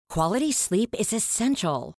Quality sleep is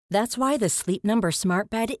essential. That's why the Sleep Number Smart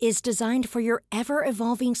Bed is designed for your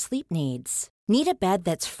ever-evolving sleep needs. Need a bed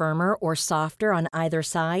that's firmer or softer on either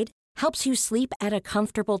side? Helps you sleep at a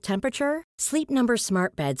comfortable temperature? Sleep Number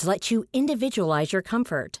Smart Beds let you individualize your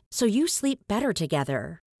comfort, so you sleep better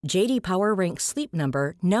together. J.D. Power ranks Sleep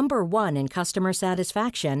Number number 1 in customer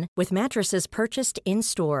satisfaction with mattresses purchased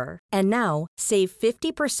in-store. And now, save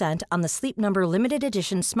 50% on the Sleep Number Limited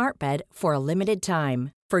Edition Smart Bed for a limited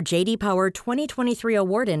time. For J.D. Power 2023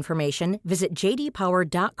 award information, visit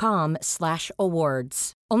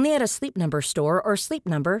jdpower.com/awards. Only at a Sleep Number store or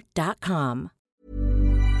sleepnumber.com.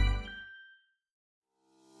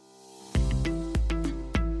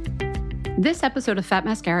 This episode of Fat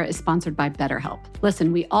Mascara is sponsored by BetterHelp.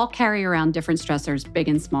 Listen, we all carry around different stressors, big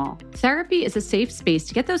and small. Therapy is a safe space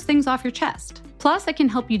to get those things off your chest. Plus, it can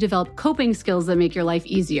help you develop coping skills that make your life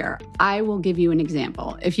easier. I will give you an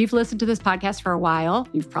example. If you've listened to this podcast for a while,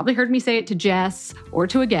 you've probably heard me say it to Jess or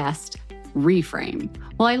to a guest. Reframe.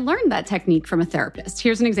 Well, I learned that technique from a therapist.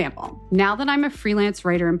 Here's an example. Now that I'm a freelance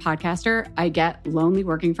writer and podcaster, I get lonely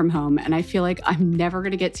working from home, and I feel like I'm never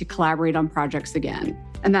going to get to collaborate on projects again.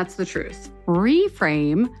 And that's the truth.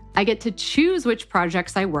 Reframe, I get to choose which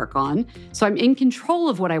projects I work on, so I'm in control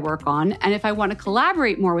of what I work on, and if I want to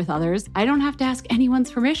collaborate more with others, I don't have to ask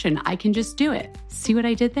anyone's permission. I can just do it. See what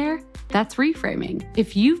I did there? That's reframing.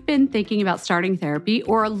 If you've been thinking about starting therapy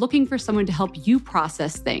or are looking for someone to help you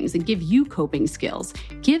process things and give you coping skills,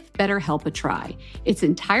 give BetterHelp a try. It's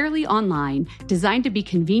entirely online, designed to be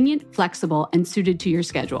convenient, flexible, and suited to your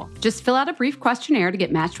schedule. Just fill out a brief questionnaire to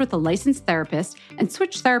get matched with a licensed therapist and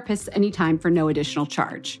switch therapists anytime for no additional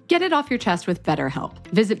charge. Get it off your chest with BetterHelp.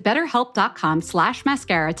 Visit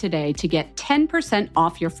betterhelp.com/mascara today to get 10%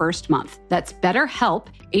 off your first month. That's BetterHelp,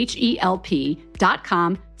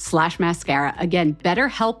 HELP.com/mascara. Again,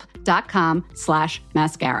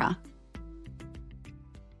 betterhelp.com/mascara.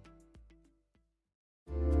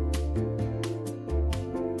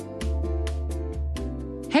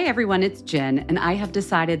 Hey everyone, it's Jen, and I have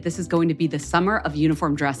decided this is going to be the summer of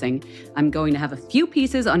uniform dressing. I'm going to have a few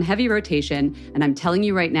pieces on heavy rotation, and I'm telling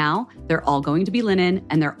you right now, they're all going to be linen,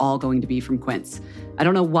 and they're all going to be from Quince. I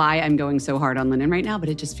don't know why I'm going so hard on linen right now, but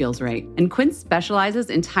it just feels right. And Quince specializes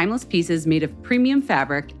in timeless pieces made of premium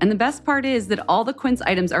fabric, and the best part is that all the Quince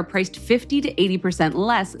items are priced 50 to 80%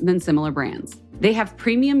 less than similar brands. They have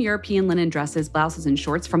premium European linen dresses, blouses, and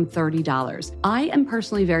shorts from $30. I am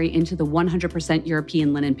personally very into the 100%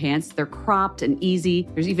 European linen pants. They're cropped and easy.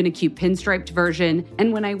 There's even a cute pinstriped version.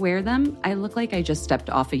 And when I wear them, I look like I just stepped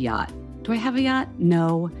off a yacht. Do I have a yacht?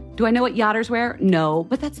 No. Do I know what yachters wear? No,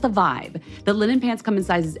 but that's the vibe. The linen pants come in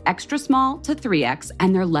sizes extra small to 3X,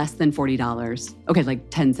 and they're less than $40. Okay, like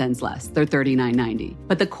 10 cents less. They're $39.90.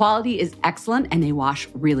 But the quality is excellent, and they wash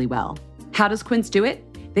really well. How does Quince do it?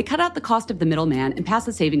 They cut out the cost of the middleman and pass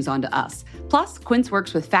the savings on to us. Plus, Quince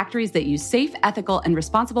works with factories that use safe, ethical, and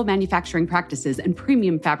responsible manufacturing practices and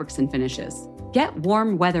premium fabrics and finishes. Get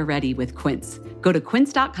warm weather ready with Quince. Go to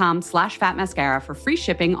quince.com/fatmascara for free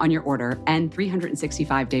shipping on your order and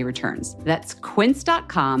 365-day returns. That's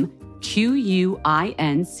quince.com,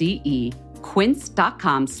 QUINCE,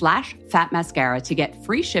 quince.com/fatmascara to get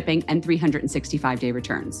free shipping and 365-day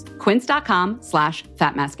returns.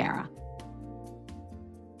 Quince.com/fatmascara.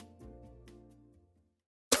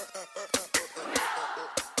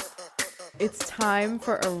 It's time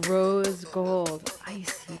for a rose gold,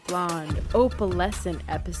 icy blonde, opalescent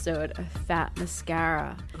episode of Fat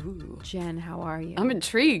Mascara. Ooh. Jen, how are you? I'm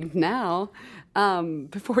intrigued now.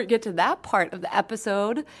 Before we get to that part of the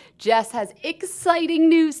episode, Jess has exciting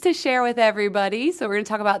news to share with everybody. So we're going to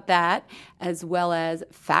talk about that, as well as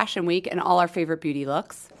Fashion Week and all our favorite beauty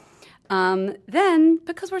looks. Then,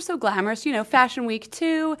 because we're so glamorous, Fashion Week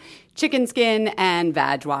 2, chicken skin and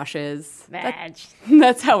vag washes.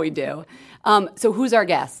 That's how we do. So who's our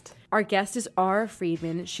guest? Our guest is Aura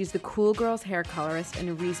Friedman. She's the cool girl's hair colorist and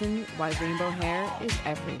the reason why rainbow hair is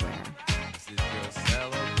everywhere. This is your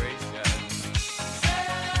celebration.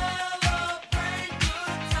 Celebrate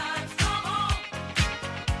good times, come on.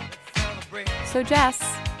 Celebrate. So Jess,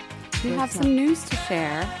 you have some news to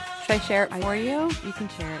share. Should I share it for you? You can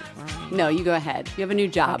share it for me. No, you go ahead. You have a new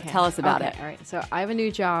job. Okay. Tell us about it. All right. So I have a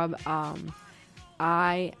new job.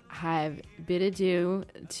 I have bid adieu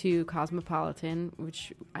to Cosmopolitan,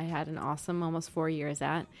 which I had an awesome almost 4 years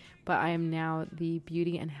at, but I am now the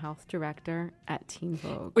beauty and health director at Teen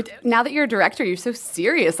Vogue. Now that you're a director, you're so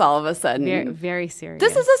serious all of a sudden. Very, very serious.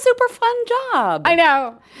 This is a super fun job. I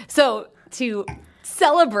know. So to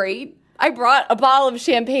celebrate, I brought a bottle of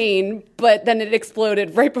champagne, but then it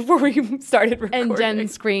exploded right before we started recording. And Jen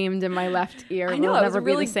screamed in my left ear. I know, Will it was never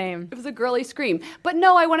really, be the same. It was a girly scream. But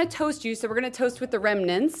no, I want to toast you, so we're going to toast with the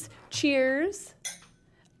remnants. Cheers.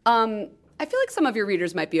 I feel like some of your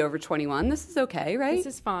readers might be over 21. This is okay, right?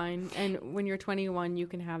 This is fine. And when you're 21, you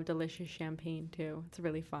can have delicious champagne too. It's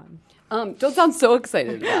really fun. Don't sound so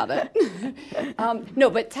excited about it. No,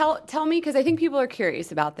 but tell me, because I think people are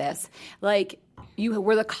curious about this. Like, you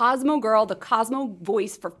were the Cosmo girl, the Cosmo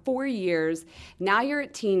voice for 4 years. Now you're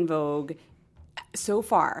at Teen Vogue. So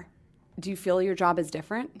far, do you feel your job is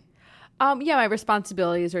different? Yeah, my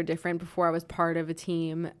responsibilities are different. Before I was part of a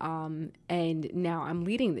team, and now I'm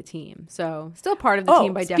leading the team. So still part of the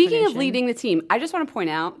team by definition. Speaking of leading the team, I just want to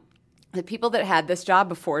point out the people that had this job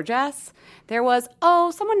before Jess, there was,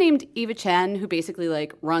 someone named Eva Chen, who basically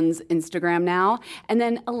like runs Instagram now. And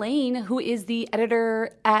then Elaine, who is the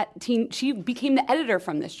editor at Teen, she became the editor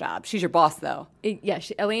from this job. She's your boss though.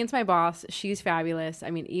 Elaine's my boss. She's fabulous.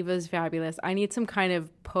 I mean, Eva's fabulous. I need some kind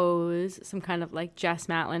of pose, some kind of like Jess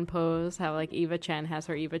Matlin pose, how like Eva Chen has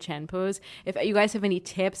her Eva Chen pose. If you guys have any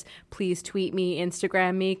tips, please tweet me,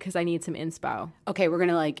 Instagram me, because I need some inspo. Okay, we're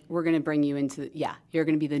gonna bring you into, you're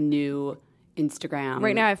gonna be the new Instagram.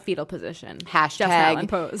 Right now I have fetal position. Hashtag Jess Matlin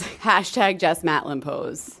pose. Hashtag Jess Matlin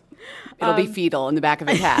pose. It'll be fetal in the back of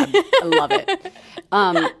a cab. I love it.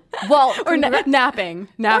 Or napping.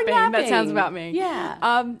 That sounds about me.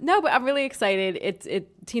 Yeah. No, but I'm really excited.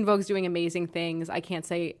 Teen Vogue's doing amazing things. I can't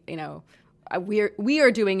say, we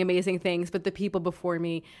are doing amazing things, but the people before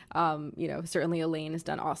me, certainly Elaine has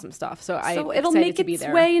done awesome stuff. So it'll make its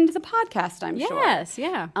way into the podcast, I'm sure. Yes,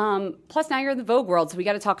 yeah. Plus now you're in the Vogue world, so we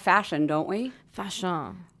got to talk fashion, don't we?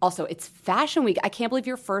 Fashion. Also, it's Fashion Week. I can't believe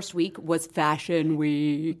your first week was Fashion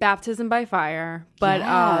Week. Baptism by fire. But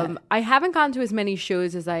Yeah. I haven't gone to as many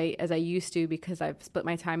shows as I used to because I've split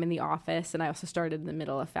my time in the office, and I also started in the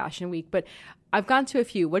middle of Fashion Week. But I've gone to a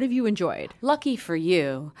few. What have you enjoyed? Lucky for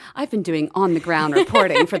you, I've been doing on-the-ground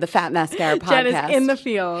reporting for the Fat Mascara podcast. Jen is in the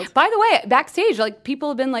field. By the way, backstage, like people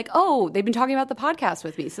have been like, they've been talking about the podcast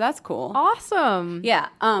with me, so that's cool. Awesome. Yeah.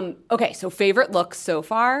 Okay, so favorite looks so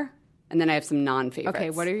far, and then I have some non-favorites. Okay,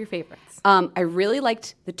 what are your favorites? I really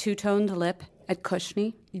liked the two-toned lip at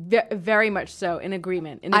Kushney. Very much so. In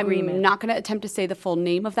agreement. I'm not going to attempt to say the full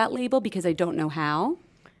name of that label because I don't know how.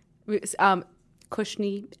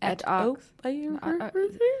 Kushney et al. Okay.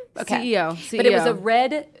 CEO. But it was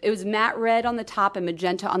it was matte red on the top and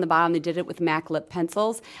magenta on the bottom. They did it with MAC lip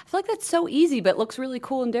pencils. I feel like that's so easy, but it looks really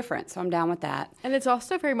cool and different. So I'm down with that. And it's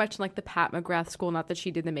also very much like the Pat McGrath school, not that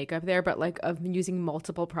she did the makeup there, but like of using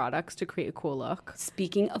multiple products to create a cool look.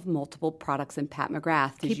 Speaking of multiple products in Pat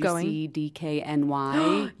McGrath, did you going. see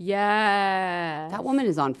DKNY? Yeah. That woman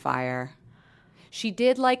is on fire. She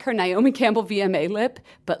did like her Naomi Campbell VMA lip,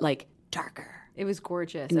 but like darker. It was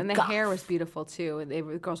gorgeous. And the hair was beautiful too. The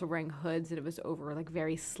girls were wearing hoods and it was over like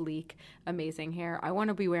very sleek, amazing hair. I want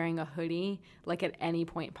to be wearing a hoodie like at any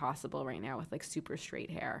point possible right now with like super straight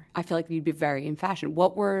hair. I feel like you'd be very in fashion.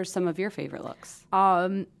 What were some of your favorite looks?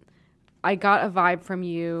 I got a vibe from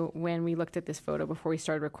you when we looked at this photo before we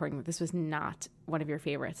started recording that this was not one of your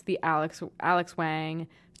favorites. The Alex Wang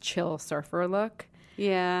chill surfer look.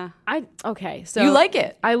 Yeah. So you like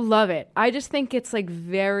it? I love it. I just think it's like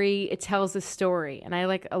it tells a story, and I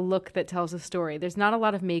like a look that tells a story. There's not a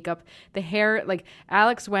lot of makeup. The hair, like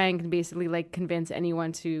Alex Wang can basically like convince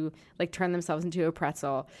anyone to like turn themselves into a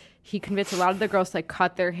pretzel. He convinced a lot of the girls to like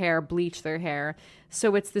cut their hair, bleach their hair.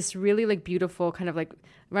 So it's this really like beautiful kind of like,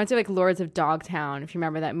 reminds me of like Lords of Dogtown, if you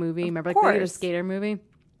remember that movie. Remember like the skater movie?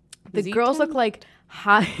 The girls look like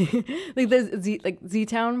high, like the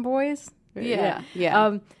Z-Town boys. Yeah.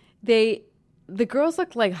 The girls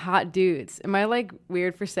look like hot dudes. Am I like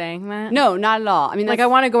weird for saying that? No, not at all. I mean, like I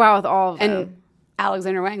want to go out with all of them. And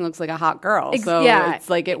Alexander Wang looks like a hot girl, so it's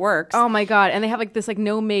like it works. Oh my god! And they have like this like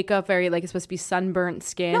no makeup, very like it's supposed to be sunburnt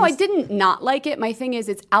skin. No, I didn't not like it. My thing is,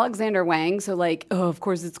 it's Alexander Wang, so like, of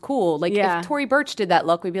course it's cool. Like if Tory Burch did that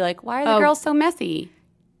look, we'd be like, why are the girls so messy?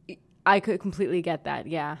 I could completely get that.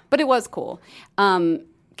 Yeah, but it was cool. Can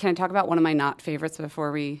I talk about one of my not favorites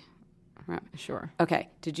before we? Sure. Okay.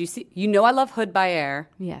 Did you see? I love Hood by Air.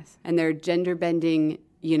 Yes. And their gender bending,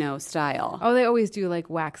 style. Oh, they always do like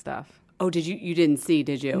whack stuff. Oh, did you? You didn't see,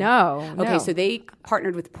 did you? No. Okay, so they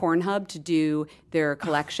partnered with Pornhub to do their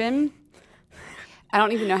collection. I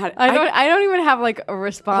don't even know how to. I don't even have like a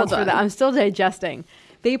response Hold for that. on. I'm still digesting.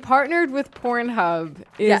 They partnered with Pornhub.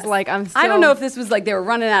 Yes. Like I'm still. I don't know if this was like they were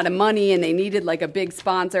running out of money and they needed like a big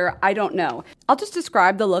sponsor. I don't know. I'll just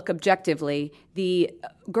describe the look objectively. The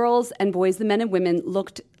girls and boys, the men and women,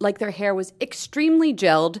 looked like their hair was extremely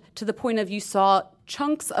gelled to the point of you saw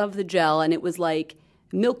chunks of the gel, and it was like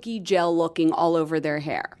milky gel looking all over their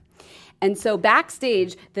hair. And so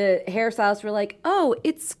backstage, the hairstylists were like, oh,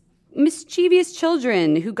 it's mischievous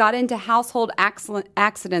children who got into household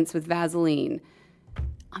accidents with Vaseline.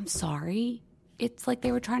 I'm sorry. It's like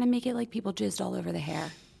they were trying to make it like people jizzed all over the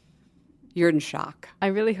hair. You're in shock. I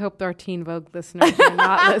really hope our Teen Vogue listeners are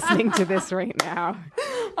not listening to this right now.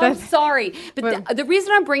 I'm sorry. But the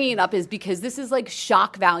reason I'm bringing it up is because this is like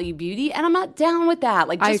shock value beauty, and I'm not down with that.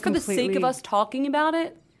 Like, just for the sake of us talking about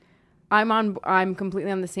it. I'm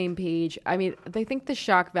completely on the same page. I mean, they think the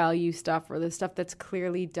shock value stuff or the stuff that's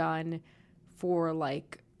clearly done for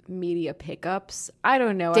like media pickups. I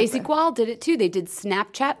don't know. Desigual did it too. They did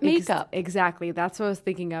Snapchat makeup. Exactly. That's what I was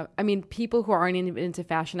thinking of. I mean, people who aren't into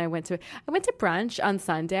fashion. I went to brunch on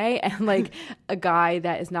Sunday, and like a guy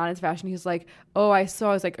that is not into fashion, he was like, "Oh, I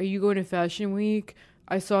was like, are you going to Fashion Week?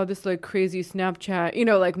 I saw this like crazy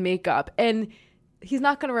Snapchat, like makeup." And he's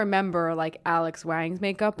not going to remember like Alex Wang's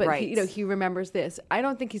makeup, but right. he remembers this. I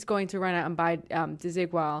don't think he's going to run out and buy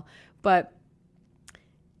Desigual, but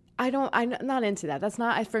I'm not into that. That's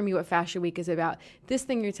not for me what Fashion Week is about. This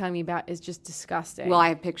thing you're telling me about is just disgusting. Well, I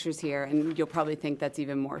have pictures here, and you'll probably think that's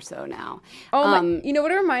even more so now. Oh, you know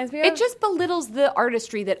what it reminds me of? It just belittles the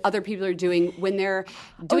artistry that other people are doing when they're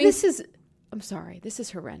doing. I'm sorry. This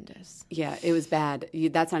is horrendous. Yeah, it was bad.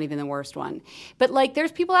 That's not even the worst one. But like,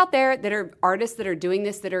 there's people out there that are artists that are doing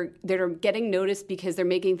this that are getting noticed because they're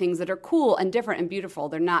making things that are cool and different and beautiful.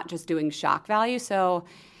 They're not just doing shock value. So,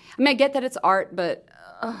 I mean, I get that it's art, but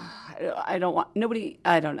I don't want nobody.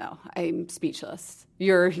 I don't know. I'm speechless.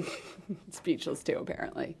 You're speechless too,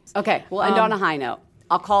 apparently. Okay, we'll end on a high note.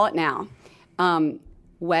 I'll call it now.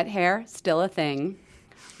 Wet hair, still a thing.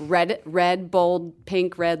 Red, bold,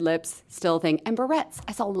 pink, red lips, still a thing. And barrettes.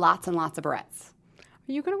 I saw lots and lots of barrettes.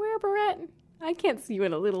 Are you going to wear a barrette? I can't see you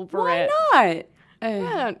in a little barrette. Why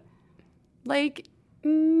not?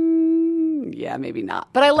 Yeah, maybe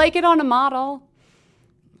not. But I like it on a model.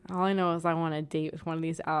 All I know is I want to date with one of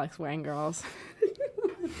these Alex Wang girls.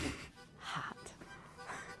 Hot.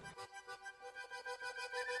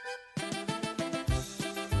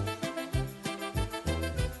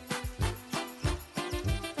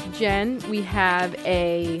 Jen, we have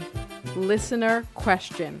a listener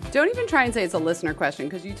question. Don't even try and say it's a listener question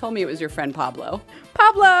because you told me it was your friend Pablo.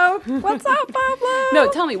 Pablo! What's up, Pablo? No,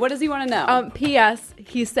 tell me, what does he want to know? P.S.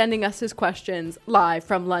 He's sending us his questions live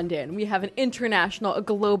from London. We have an international,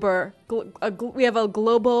 we have a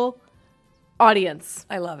global audience.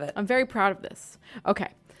 I love it. I'm very proud of this. Okay,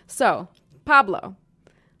 so, Pablo,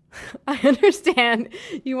 I understand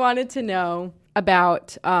you wanted to know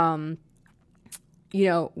about,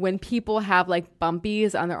 when people have like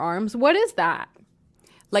bumpies on their arms. What is that?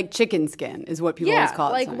 Like chicken skin is what people always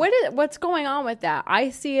call it. Like what's going on with that?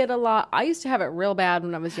 I see it a lot. I used to have it real bad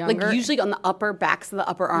when I was younger. Like usually on the backs of the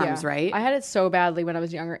upper arms, right? I had it so badly when I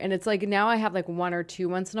was younger. And it's like now I have like one or two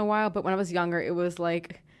once in a while. But when I was younger, it was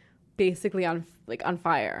like basically on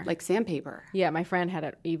fire. Like sandpaper. Yeah, my friend had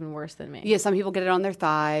it even worse than me. Yeah, some people get it on their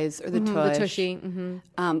thighs or the tush. The tushy.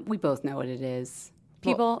 Mm-hmm. We both know what it is.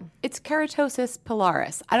 People, it's keratosis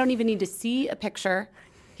pilaris. I don't even need to see a picture.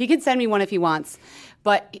 He can send me one if he wants.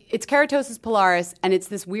 But it's keratosis pilaris, and it's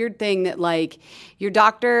this weird thing that, like, your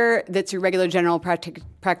doctor that's your regular general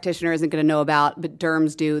practitioner isn't going to know about, but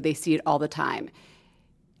derms do. They see it all the time.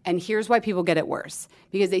 And here's why people get it worse.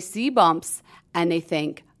 Because they see bumps, and they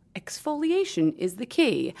think, exfoliation is the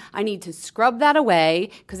key. I need to scrub that away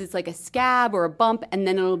because it's like a scab or a bump, and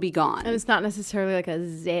then it'll be gone. And it's not necessarily like a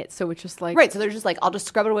zit, so it's just like... Right, so they're just like, I'll just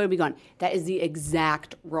scrub it away, it'll be gone. That is the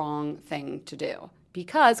exact wrong thing to do.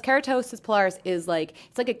 Because keratosis pilaris is like,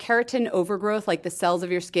 it's like a keratin overgrowth, like the cells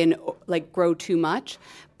of your skin like grow too much.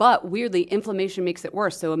 But weirdly, inflammation makes it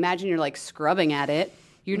worse. So imagine you're like scrubbing at it.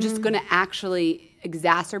 You're just going to actually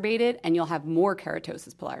exacerbate it, and you'll have more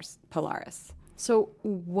keratosis pilaris. So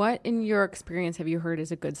what, in your experience, have you heard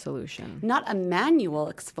is a good solution? Not a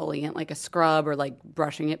manual exfoliant like a scrub or like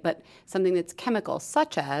brushing it, but something that's chemical,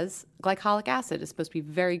 such as glycolic acid is supposed to be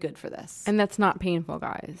very good for this. And that's not painful,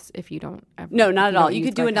 guys, if you don't ever... No, not at all. You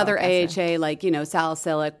could do another AHA like,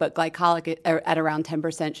 salicylic, but glycolic at around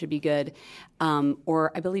 10% should be good.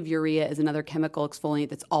 Or I believe urea is another chemical exfoliant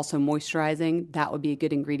that's also moisturizing. That would be a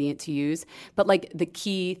good ingredient to use. But like the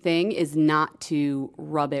key thing is not to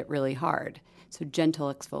rub it really hard. So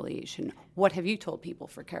gentle exfoliation. What have you told people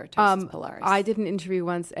for keratosis pilaris? I did an interview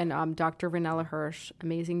once, and Dr. Ranella Hirsch,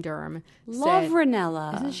 amazing derm, Love said,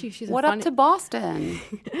 Ranella. Isn't she? She's what up to Boston?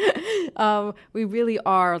 We really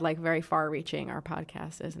are like very far-reaching, our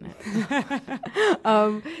podcast, isn't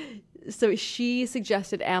it? So she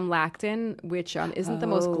suggested amlactin, which isn't the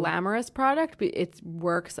most glamorous product, but it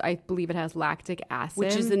works. I believe it has lactic acid.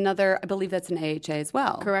 Which is another, I believe that's an AHA as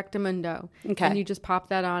well. Correctamundo. Okay. And you just pop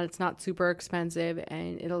that on. It's not super expensive,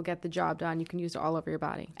 and it'll get the job done. You can use it all over your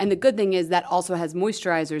body. And the good thing is that also has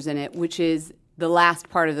moisturizers in it, which is the last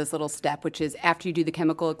part of this little step, which is after you do the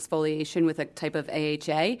chemical exfoliation with a type of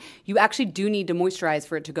AHA, you actually do need to moisturize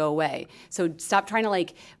for it to go away. So stop trying to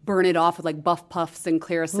like burn it off with like Buff Puffs and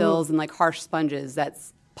Clearasil and like harsh sponges.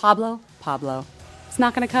 That's Pablo. It's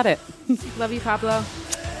not going to cut it. Love you, Pablo.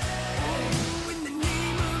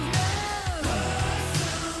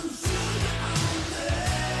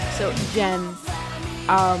 So Jen,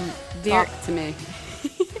 Talk to me.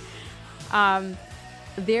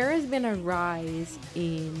 there has been a rise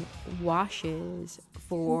in washes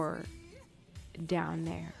for down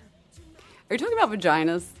there. Are you talking about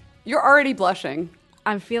vaginas? You're already blushing.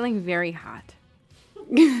 I'm feeling very hot.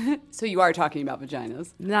 So you are talking about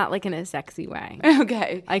vaginas. Not like in a sexy way.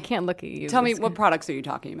 Okay. I can't look at you. Tell me, what products are you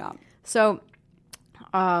talking about? So,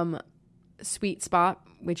 Sweet Spot,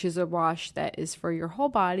 which is a wash that is for your whole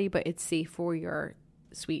body, but it's safe for your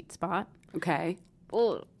sweet spot. Okay.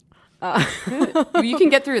 Ugh. You can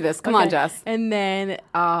get through this. Come on, Okay. Jess. And then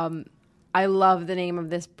I love the name of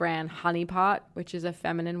this brand, Honey Pot, which is a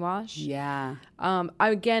feminine wash. Yeah.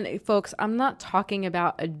 Again, folks, I'm not talking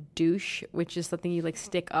about a douche, which is something you like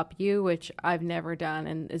stick up you, which I've never done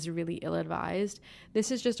and is really ill-advised. This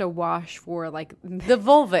is just a wash for like, The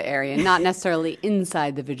vulva area, not necessarily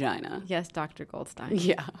inside the vagina. yes, Dr. Goldstein.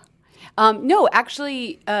 Yeah. No,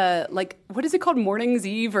 actually, like, what is it called? Morning's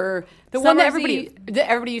Eve, or the one that Summer's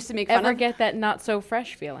everybody used to make fun Ever of? get that not so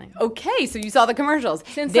fresh feeling? Okay, so you saw the commercials.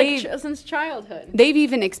 Since since childhood. They've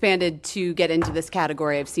even expanded to get into this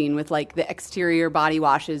category I've seen with like the exterior body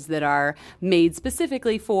washes that are made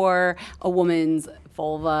specifically for a woman's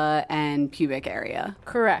vulva and pubic area.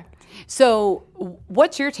 Correct. So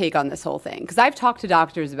what's your take on this whole thing? Because I've talked to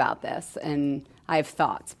doctors about this and I have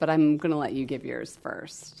thoughts, but I'm going to let you give yours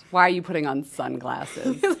first. Why are you putting on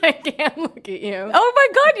sunglasses? I can't look at you. Oh my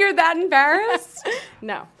God, you're that embarrassed?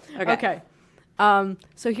 No. Okay.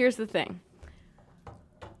 So here's the thing.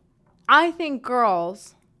 I think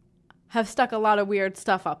girls have stuck a lot of weird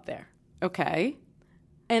stuff up there. Okay.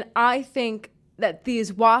 And I think that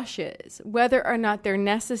these washes, whether or not they're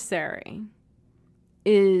necessary,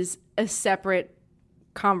 is a separate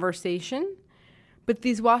conversation. But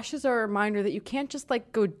these washes are a reminder that you can't just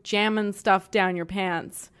like go jamming stuff down your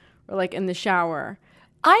pants or like in the shower.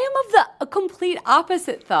 I am of the complete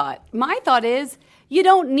opposite thought. My thought is, you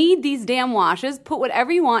don't need these damn washes. Put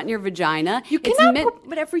whatever you want in your vagina. You It's cannot meant- put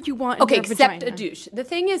whatever you want in Okay, your except vagina. a douche. The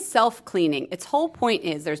thing is self-cleaning. Its whole point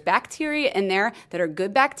is there's bacteria in there that are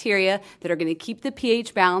good bacteria that are going to keep the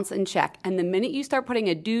pH balance in check. And the minute you start putting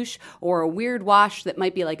a douche or a weird wash that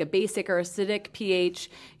might be like a basic or acidic pH,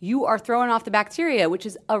 you are throwing off the bacteria, which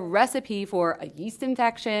is a recipe for a yeast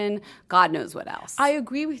infection, God knows what else. I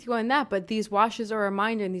agree with you on that, but these washes are a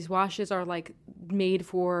reminder, and these washes are like made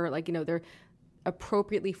for like, you know, they're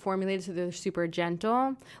appropriately formulated so they're super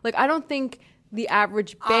gentle. Like I don't think the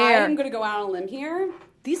average bear. I'm going to go out on a limb here.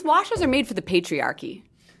 These washes are made for the patriarchy.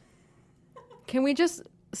 Can we just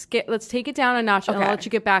skip? Let's take it down a notch and Okay. I'll let you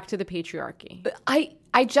get back to the patriarchy.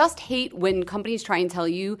 I just hate when companies try and tell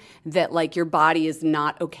you that like your body is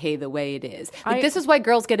not okay the way it is. Like this is why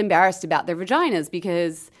girls get embarrassed about their vaginas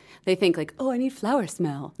because they think like, oh, I need flower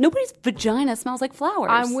smell. Nobody's vagina smells like flowers.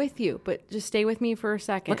 I'm with you, but just stay with me for a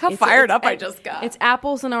second. Look how fired up I just got. It's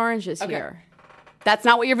apples and oranges here. That's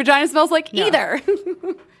not what your vagina smells like either.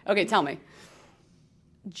 Okay, tell me.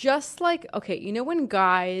 Just like, okay, you know when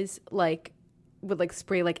guys like would like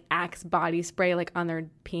spray like Axe body spray like on their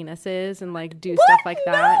penises and like do stuff like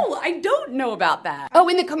that? No, I don't know about that. Oh,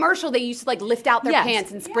 in the commercial they used to like lift out their Yes.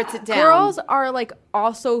 pants and spritz it down. Girls are like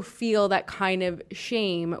also feel that kind of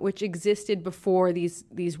shame which existed before these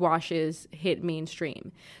washes hit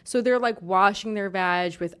mainstream. So they're like washing their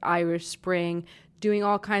vag with Irish Spring, doing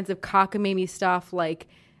all kinds of cockamamie stuff. Like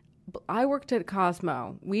I worked at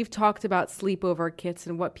Cosmo. We've talked about sleepover kits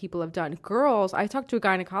and what people have done. Girls, I talked to a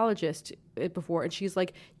gynecologist before and she's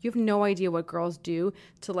like, you have no idea what girls do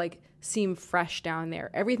to like seem fresh down there.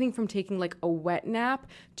 Everything from taking like a wet nap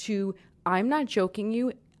to, I'm not joking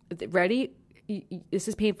you, ready? This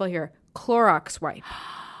is painful here. Clorox wipe.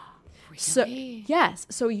 So, yes.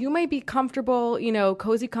 So you might be comfortable, you know,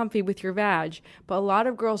 cozy comfy with your vag, but a lot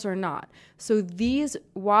of girls are not. So these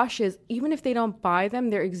washes, even if they don't buy them,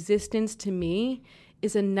 their existence to me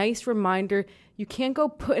is a nice reminder. You can't go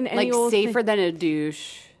put in any like old safer thing. than a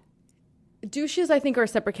douche. douches, I think, are a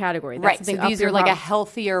separate category. That's Right. the So thing, up these your are like a hog-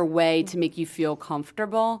 healthier way to make you feel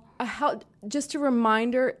comfortable. just a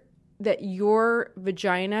reminder that your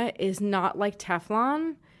vagina is not like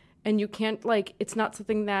Teflon, and you can't it's not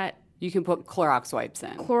something that You can put Clorox wipes in.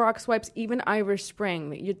 Clorox wipes, even Irish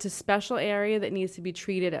Spring. It's a special area that needs to be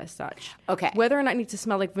treated as such. Okay. Whether or not it needs to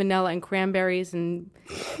smell like vanilla and cranberries and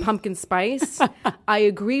pumpkin spice, I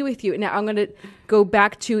agree with you. Now I'm going to go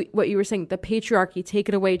back to what you were saying, the patriarchy. Take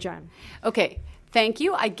it away, Jen. Okay. Thank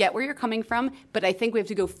you. I get where you're coming from, but I think we have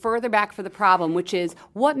to go further back for the problem, which is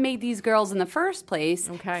what made these girls in the first place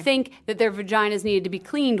think that their vaginas needed to be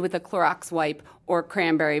cleaned with a Clorox wipe or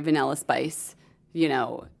cranberry vanilla spice,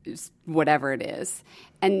 whatever it is.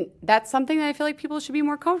 And that's something that I feel like people should be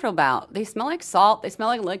more comfortable about. They smell like salt. They smell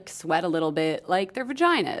like sweat a little bit, like their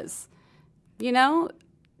vaginas.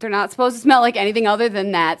 They're not supposed to smell like anything other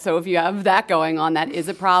than that. So if you have that going on, that is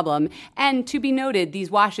a problem. And to be noted, these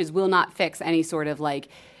washes will not fix any sort of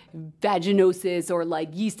vaginosis or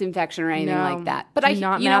yeast infection or anything like that. But do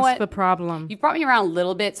not mask the problem. You've brought me around a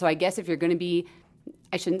little bit, so I guess if you're going to be,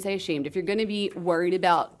 I shouldn't say ashamed, if you're going to be worried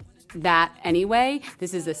about that anyway,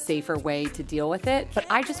 this is a safer way to deal with it. But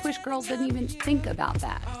I just wish girls didn't even think about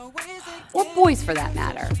that. Or boys for that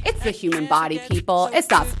matter. It's the human body, people. It's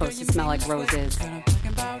not supposed to smell like roses.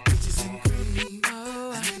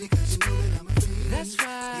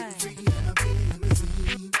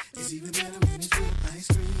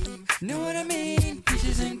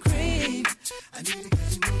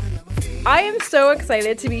 I am so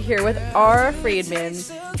excited to be here with Aura Friedman.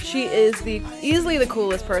 She is easily the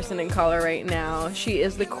coolest person in color right now. She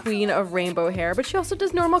is the queen of rainbow hair, but she also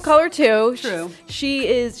does normal color too. True.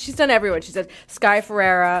 She's done everyone. She's done Sky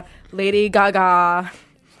Ferreira, Lady Gaga,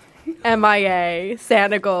 MIA,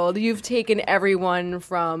 Santa Gold. You've taken everyone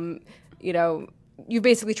from, you've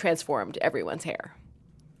basically transformed everyone's hair.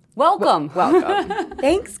 Welcome. Welcome.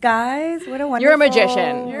 Thanks, guys. What a wonderful You're a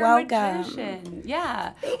magician. You're welcome. a magician.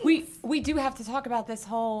 Yeah. We do have to talk about this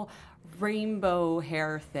whole rainbow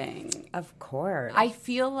hair thing. Of course. I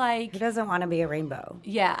feel like Who doesn't want to be a rainbow?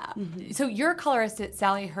 yeah. So you're a colorist at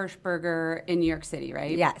Sally Hirschberger in New York City,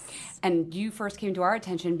 right? Yes. And you first came to our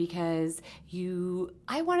attention because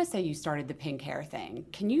I want to say you started the pink hair thing.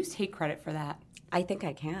 Can you take credit for that? I think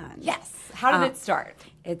I can. Yes. How did it start?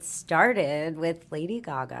 It started with Lady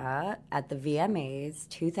Gaga at the VMAs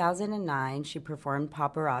 2009. She performed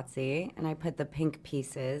Paparazzi, and I put the pink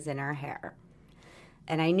pieces in her hair.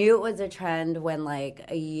 And I knew it was a trend when,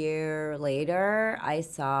 a year later, I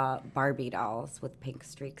saw Barbie dolls with pink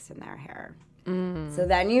streaks in their hair. So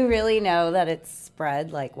then you really know that it's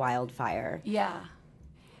spread like wildfire. Yeah.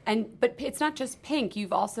 But it's not just pink.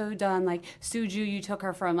 You've also done Suju. You took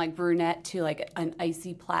her from brunette to an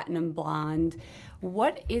icy platinum blonde.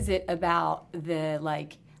 What is it about the I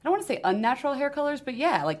don't want to say unnatural hair colors, but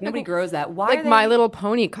yeah, nobody grows that. Why? Are they, My Little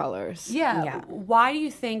Pony colors. Yeah. Why do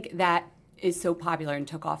you think that is so popular and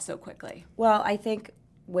took off so quickly? Well, I think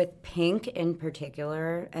with pink in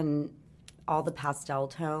particular and all the pastel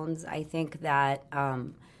tones, I think that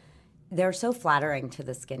they're so flattering to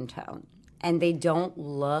the skin tone. And they don't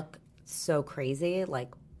look so crazy,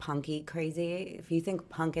 punky crazy. If you think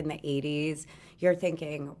punk in the 80s, you're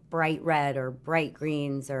thinking bright red or bright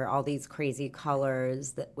greens or all these crazy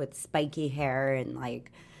colors with spiky hair and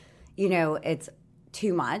it's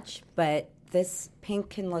too much. But this pink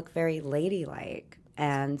can look very ladylike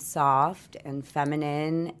and soft and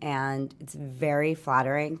feminine, and it's very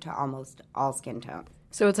flattering to almost all skin tones.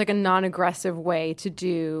 So it's a non-aggressive way to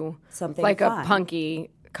do Something a fun. punky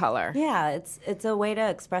color. Yeah, it's a way to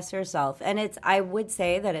express yourself, and I would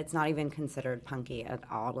say that it's not even considered punky at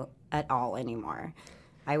all anymore.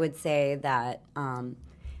 I would say that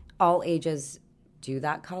all ages do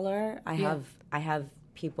that color. I have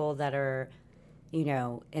people that are,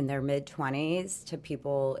 in their mid-20s to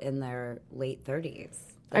people in their late 30s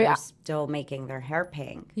that are still making their hair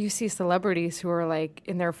pink. You see celebrities who are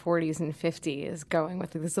in their 40s and 50s going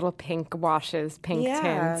with these little pink washes, pink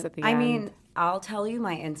tints at the end. I mean, I'll tell you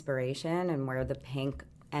my inspiration and where the pink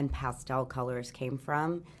and pastel colors came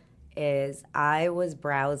from is I was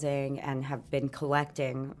browsing and have been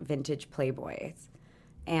collecting vintage Playboys.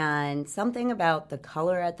 And something about the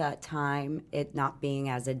color at that time, it not being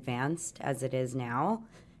as advanced as it is now,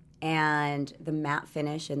 and the matte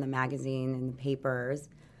finish in the magazine and the papers,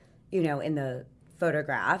 in the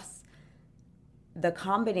photographs, the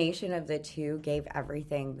combination of the two gave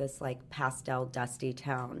everything this pastel dusty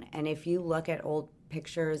tone. And if you look at old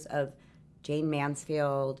pictures of Jane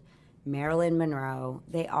Mansfield, Marilyn Monroe,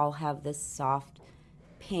 they all have this soft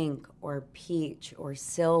pink or peach or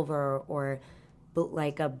silver or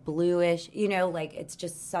a bluish, it's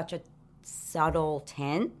just such a subtle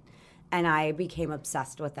tint, and I became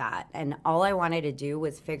obsessed with that. And all I wanted to do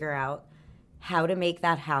was figure out how to make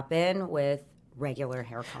that happen with regular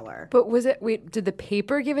hair color. But did the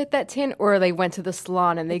paper give it that tint, or they went to the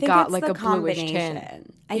salon and they got like a bluish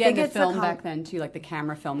tint? I think the it's film the back then too, like the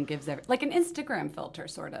camera film gives like an Instagram filter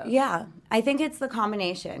sort of. Yeah, I think it's the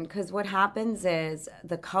combination, because what happens is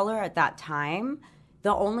the color at that time,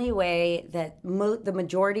 the only way that the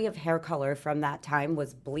majority of hair color from that time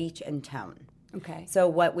was bleach and tone. Okay. So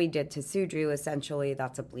what we did to Suju, essentially,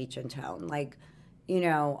 that's a bleach and tone. Like,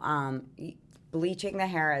 bleaching the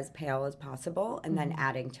hair as pale as possible and then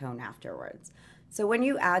adding tone afterwards. So when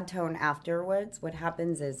you add tone afterwards, what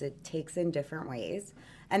happens is it takes in different ways,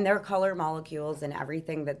 and their color molecules and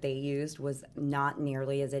everything that they used was not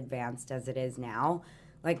nearly as advanced as it is now.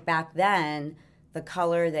 Like back then, the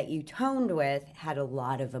color that you toned with had a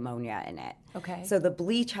lot of ammonia in it. Okay. So the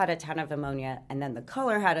bleach had a ton of ammonia, and then the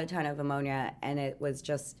color had a ton of ammonia, and it was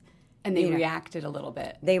just... And they reacted a little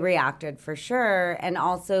bit. They reacted for sure, and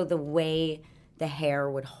also the way the hair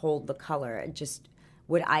would hold the color. It just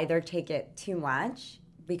would either take it too much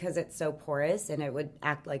because it's so porous, and it would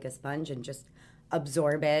act like a sponge and just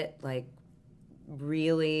absorb it like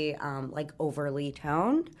really like overly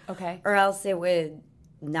toned. Okay. Or else it would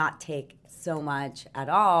not take so much at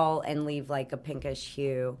all and leave like a pinkish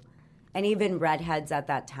hue. And even redheads at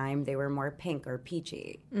that time, they were more pink or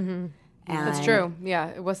peachy. Mm-hmm. That's true. Yeah,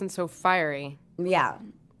 it wasn't so fiery. Yeah.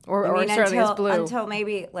 Or certainly as blue. Until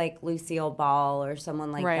maybe like Lucille Ball or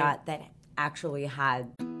someone like that actually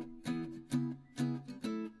had.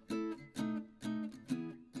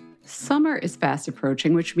 Summer is fast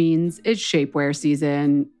approaching, which means it's shapewear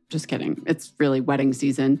season. Just kidding. It's really wedding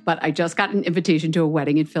season. But I just got an invitation to a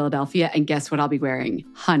wedding in Philadelphia, and guess what I'll be wearing?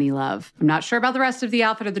 Honey Love. I'm not sure about the rest of the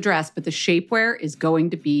outfit or the dress, but the shapewear is going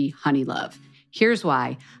to be Honey Love. Here's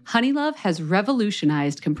why. Honey Love has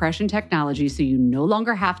revolutionized compression technology so you no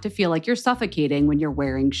longer have to feel like you're suffocating when you're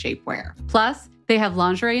wearing shapewear. Plus, they have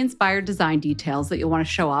lingerie-inspired design details that you'll want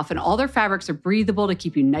to show off, and all their fabrics are breathable to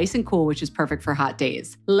keep you nice and cool, which is perfect for hot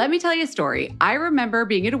days. Let me tell you a story. I remember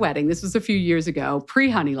being at a wedding, this was a few years ago,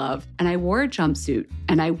 pre-Honey Love, and I wore a jumpsuit,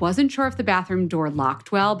 and I wasn't sure if the bathroom door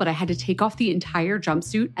locked well, but I had to take off the entire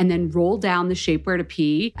jumpsuit and then roll down the shapewear to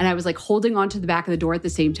pee, and I was like holding onto the back of the door at the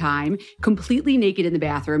same time, completely naked in the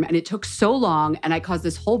bathroom, and it took so long, and I caused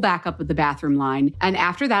this whole backup of the bathroom line, and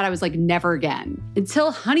after that, I was like, never again.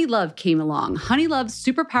 Until Honey Love came along. Honey Love's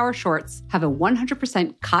Superpower shorts have a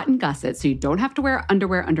 100% cotton gusset, so you don't have to wear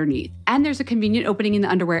underwear underneath. And there's a convenient opening in the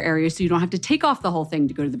underwear area, so you don't have to take off the whole thing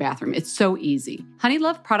to go to the bathroom. It's so easy. Honey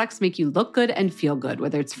Love products make you look good and feel good,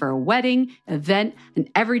 whether it's for a wedding, event, an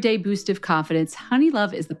everyday boost of confidence. Honey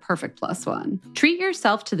Love is the perfect plus one. Treat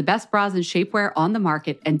yourself to the best bras and shapewear on the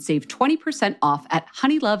market and save 20% off at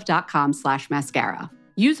honeylove.com/mascara.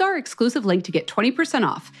 Use our exclusive link to get 20%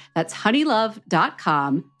 off. That's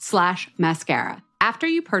honeylove.com/mascara. After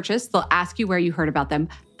you purchase, they'll ask you where you heard about them.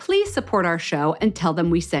 Please support our show and tell them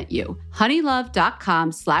we sent you.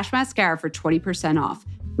 honeylove.com/mascara for 20% off.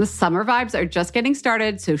 The summer vibes are just getting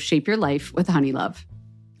started, so shape your life with Honey Love.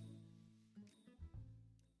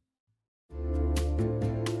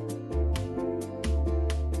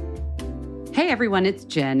 Hey everyone, it's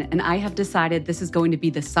Jen, and I have decided this is going to be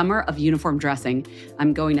the summer of uniform dressing.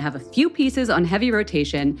 I'm going to have a few pieces on heavy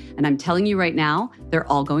rotation, and I'm telling you right now, they're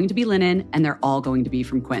all going to be linen, and they're all going to be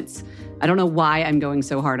from Quince. I don't know why I'm going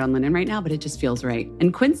so hard on linen right now, but it just feels right.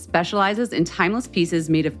 And Quince specializes in timeless pieces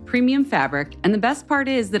made of premium fabric, and the best part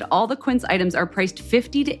is that all the Quince items are priced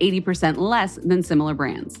 50 to 80% less than similar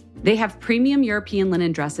brands. They have premium European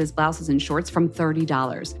linen dresses, blouses, and shorts from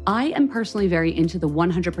 $30. I am personally very into the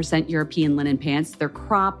 100% European linen pants. They're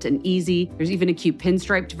cropped and easy. There's even a cute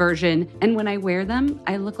pinstriped version. And when I wear them,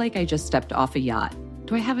 I look like I just stepped off a yacht.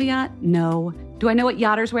 Do I have a yacht? No. Do I know what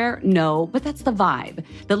yachters wear? No, but that's the vibe.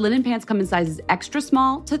 The linen pants come in sizes extra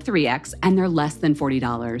small to 3X, and they're less than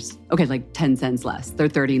 $40. Okay, like 10 cents less. They're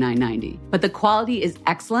 $39.90. But the quality is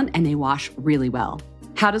excellent, and they wash really well.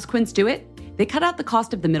 How does Quince do it? They cut out the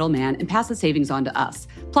cost of the middleman and pass the savings on to us.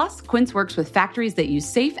 Plus, Quince works with factories that use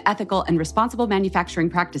safe, ethical, and responsible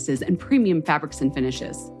manufacturing practices and premium fabrics and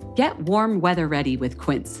finishes. Get warm weather ready with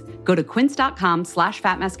Quince. Go to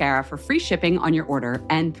quince.com/fatmascara for free shipping on your order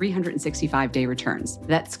and 365-day returns.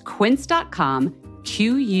 That's quince.com,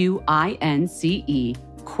 QUINCE,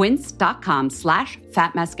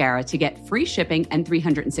 quince.com/fatmascara to get free shipping and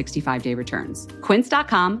 365-day returns.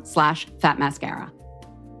 Quince.com/fatmascara.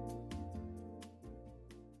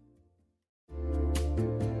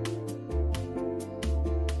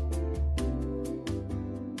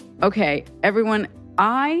 Okay, everyone,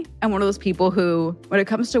 I am one of those people who, when it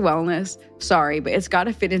comes to wellness, sorry, but it's got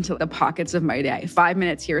to fit into the pockets of my day. 5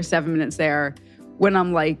 minutes here, 7 minutes there. When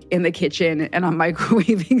I'm like in the kitchen and I'm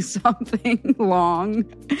microwaving something long,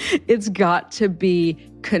 it's got to be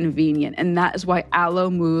convenient. And that is why Alo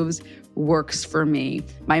Moves works for me.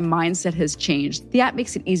 My mindset has changed. The app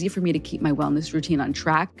makes it easy for me to keep my wellness routine on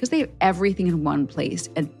track because they have everything in one place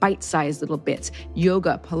and bite-sized little bits: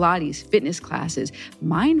 yoga, Pilates, fitness classes,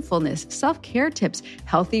 mindfulness, self-care tips,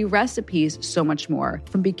 healthy recipes, so much more.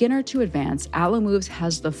 From beginner to advanced, Alo Moves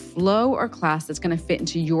has the flow or class that's going to fit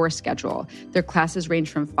into your schedule. Their classes range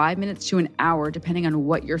from 5 minutes to an hour, depending on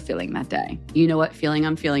what you're feeling that day. You know what feeling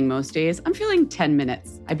I'm feeling most days? I'm feeling 10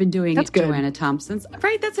 minutes. I've been doing That's good. Joanna Thompson's.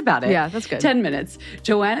 Right, that's about it. Yeah, that's good. 10 minutes.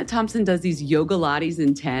 Joanna Thompson does these yoga lattes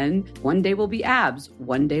in 10. One day will be abs.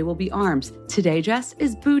 One day will be arms. Today, Jess,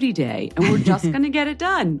 is booty day. And we're just going to get it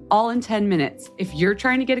done all in 10 minutes. If you're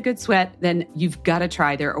trying to get a good sweat, then you've got to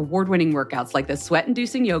try their award-winning workouts like the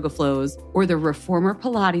sweat-inducing yoga flows or the reformer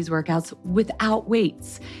Pilates workouts without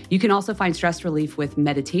weights. You can also find stress relief with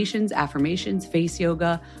meditations, affirmations, face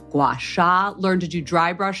yoga, gua sha, learn to do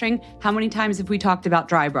dry brushing. How many times have we talked about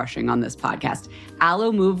dry brushing on this podcast?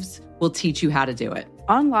 Alo Moves will teach you how to do it.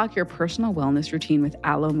 Unlock your personal wellness routine with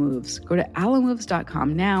Alo Moves. Go to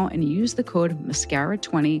alomoves.com now and use the code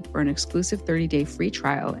MASCARA20 for an exclusive 30-day free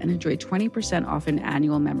trial and enjoy 20% off an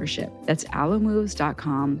annual membership. That's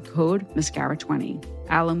alomoves.com, code MASCARA20.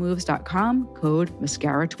 alomoves.com, code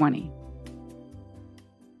MASCARA20.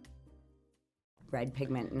 Red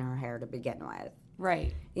pigment in her hair to begin with.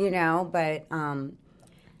 Right. You know,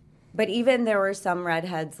 but even there were some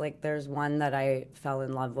redheads, like there's one that I fell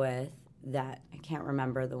in love with that I can't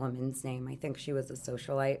remember the woman's name. I think she was a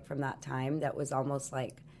socialite from that time that was almost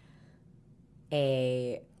like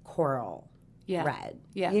a coral red.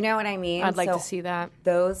 Yeah. You know what I mean? I'd like So to see that.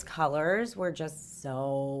 those colors were just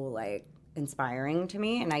so like inspiring to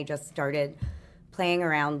me, and I just started playing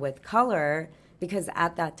around with color because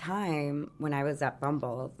at that time when I was at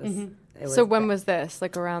Bumble, it was So when was this?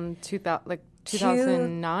 Like around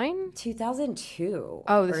 2009? 2002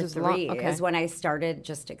 Oh, this or is long- 3 okay. is when I started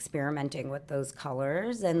just experimenting with those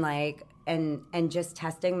colors and like and just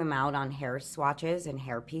testing them out on hair swatches and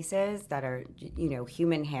hair pieces that are, you know,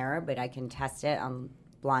 human hair, but I can test it on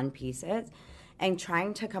blonde pieces, and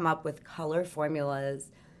trying to come up with color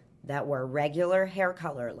formulas that were regular hair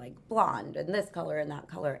color, like blonde and this color and that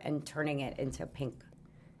color, and turning it into pink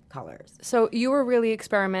colors. So you were really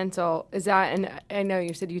experimental. Is that, and I know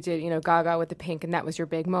you said you did, you know, Gaga with the pink, and that was your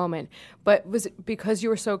big moment. But was it because you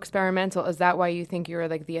were so experimental, is that why you think you were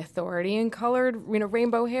like the authority in colored, you know,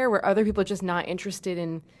 rainbow hair? Were other people just not interested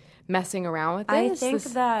in messing around with this? I think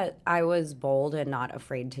that I was bold and not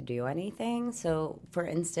afraid to do anything. So, for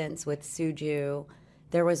instance, with Suju,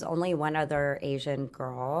 there was only one other Asian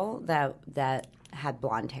girl that had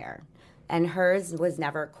blonde hair, and hers was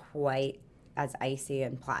never quite as icy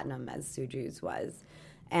and platinum as Suju's was.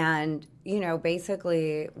 And, you know,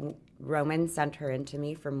 basically Roman sent her into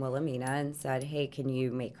me from Wilhelmina and said, hey, can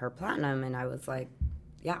you make her platinum? And I was like,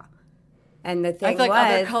 yeah. And the thing I feel like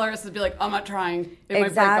was, other colorists would be like, I'm not trying. It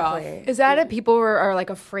exactly. might break off. Is that it? People are like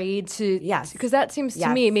afraid to, Yes. because that seems to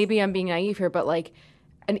Yes. me, maybe I'm being naive here, but like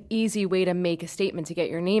an easy way to make a statement to get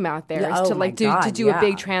your name out there Yeah, is to oh my like to God, do a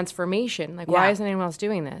big yeah. transformation. Like, why Yeah. isn't anyone else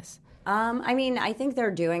doing this? I mean, I think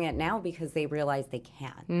they're doing it now because they realize they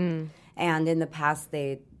can. And in the past,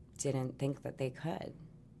 they didn't think that they could.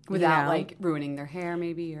 Without you know? like ruining their hair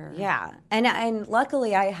maybe or Yeah. And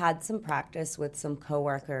luckily, I had some practice with some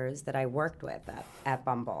coworkers that I worked with at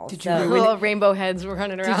Bumble. Did So- you Little rainbow heads were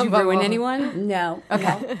running around. Did you ruin Bumble. anyone? No.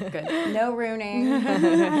 Okay, good. No ruining.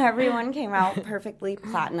 Everyone came out perfectly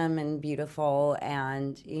platinum and beautiful,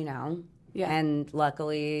 and you know. Yeah. And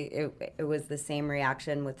luckily, it was the same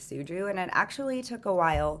reaction with Suju, and it actually took a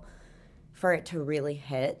while for it to really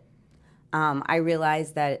hit. I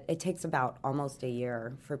realized that it takes about almost a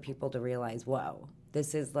year for people to realize, whoa,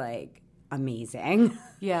 this is like amazing.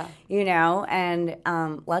 Yeah. You know, and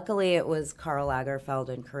luckily it was Karl Lagerfeld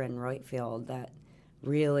and Corinne Reutfield that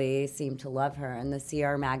really seemed to love her. And the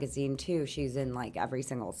CR magazine, too, she's in like every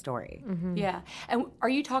single story. Yeah. And are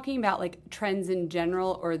you talking about like trends in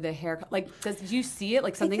general or the hair? Like, do you see it?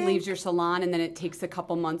 Like something leaves your salon and then it takes a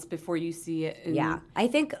couple months before you see it? Yeah, I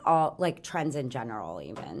think all like trends in general,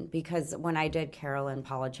 even because when I did Carolyn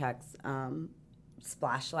Polachek's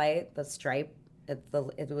Splashlight, the stripe,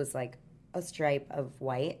 it was like a stripe of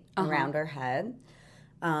white around her head.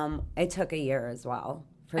 It took a year as well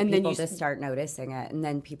for And then people you to start noticing it, and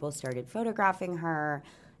then people started photographing her,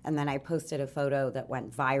 and then I posted a photo that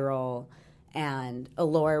went viral, and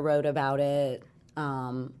Allure wrote about it.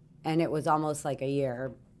 And it was almost like a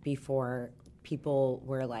year before people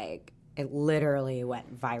were like, it literally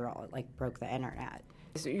went viral. It like broke the internet.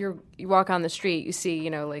 So you walk on the street, you see,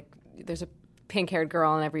 like there's a pink-haired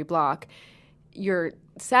girl on every block. You're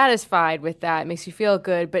satisfied with that. It makes you feel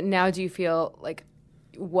good. But now do you feel like,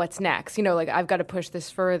 what's next? Like I've got to push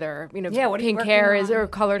this further. Yeah, what are you pink working hair on? or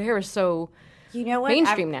colored hair is so You know what?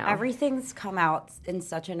 mainstream now. Everything's come out in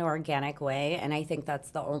such an organic way, and I think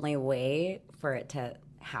that's the only way for it to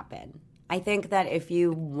happen. I think that if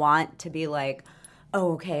you want to be like,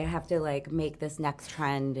 oh, okay, I have to like make this next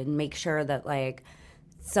trend and make sure that like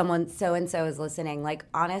someone so-and-so is listening. Like,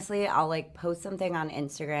 honestly, I'll like post something on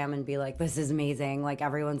Instagram and be like, this is amazing. Like,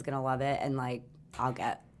 everyone's going to love it. And like, I'll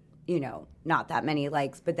get, not that many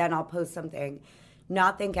likes. But then I'll post something,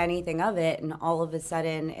 not think anything of it. And all of a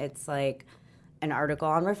sudden it's like an article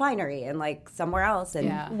on Refinery and like somewhere else.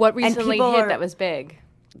 And What recently people hit are- that was big?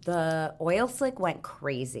 The oil slick went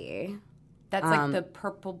crazy. That's like the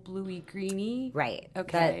purple, bluey, greeny. Right.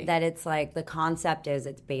 Okay. That it's like the concept is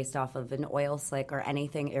it's based off of an oil slick or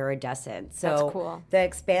anything iridescent. So That's cool. The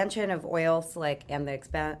expansion of oil slick and the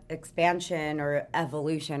expansion or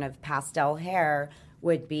evolution of pastel hair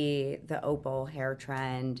would be the opal hair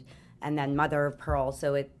trend and then mother of pearl.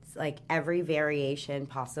 So it's like every variation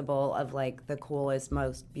possible of like the coolest,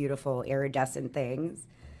 most beautiful iridescent things.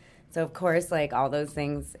 So of course, like all those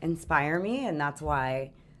things inspire me, and that's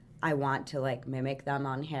why I want to like mimic them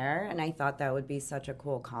on hair. And I thought that would be such a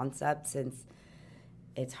cool concept since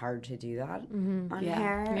it's hard to do that on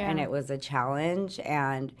hair. And it was a challenge,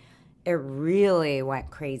 and it really went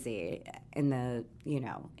crazy in the,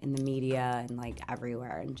 in the media and like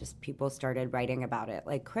everywhere. And just people started writing about it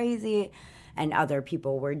like crazy, and other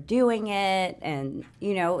people were doing it. And,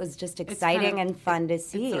 it was just exciting and fun to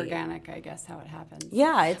see. It's organic, I guess, how it happens.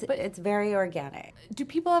 Yeah, it's very organic. Do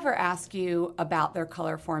people ever ask you about their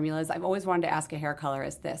color formulas? I've always wanted to ask a hair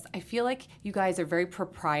colorist this. I feel like you guys are very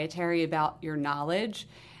proprietary about your knowledge.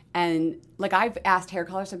 And like I've asked hair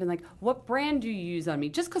colorists, I've been like, what brand do you use on me?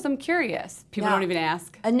 Just because I'm curious. People don't even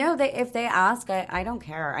ask. No, if they ask, I don't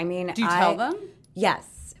care. I mean, Do you tell them?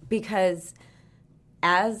 Yes, because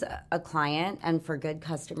as a client and for good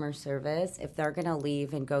customer service, if they're going to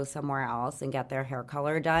leave and go somewhere else and get their hair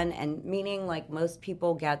color done, and meaning like most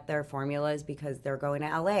people get their formulas because they're going to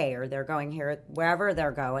LA or they're going here, wherever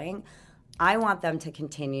they're going, I want them to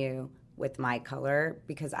continue with my color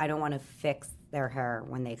because I don't want to fix their hair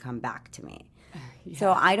when they come back to me.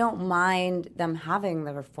 So I don't mind them having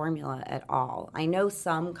their formula at all. I know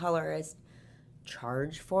some colorists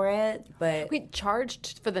charge for it, but We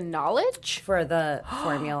charged for the knowledge? for the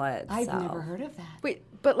formula itself. I've never heard of that. Wait,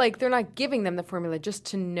 but like they're not giving them the formula just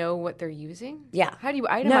to know what they're using? Yeah. How do you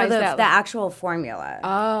itemize No, that? the actual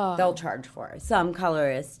formula. They'll charge for. Some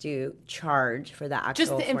colorists do charge for the actual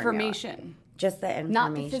Just the formula. information, Just the information.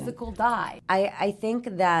 not the physical dye. I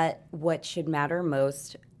think that what should matter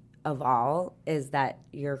most of all is that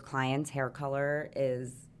your client's hair color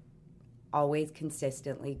is always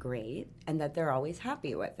consistently great and that they're always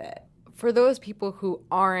happy with it. For those people who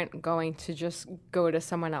aren't going to just go to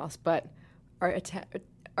someone else but are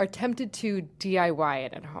tempted to DIY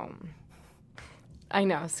it at home. I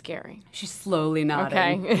know, scary. She's slowly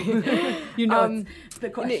nodding. Okay. It's the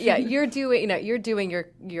question. Yeah, you're doing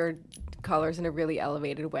your colors in a really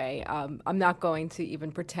elevated way. I'm not going to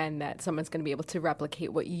even pretend that someone's going to be able to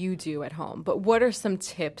replicate what you do at home. But what are some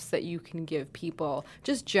tips that you can give people,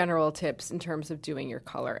 just general tips in terms of doing your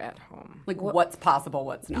color at home? Like what's possible,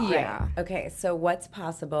 what's not. Yeah. Okay, so what's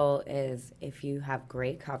possible is if you have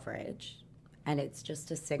great coverage and it's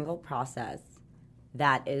just a single process,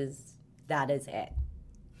 that is it.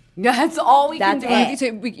 That's all we can That's do.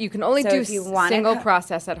 it. You can only So do if you want single a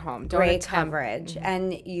process at home. Don't Great attempt. coverage. Mm-hmm.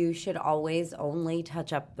 And you should always only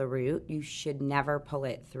touch up the root. You should never pull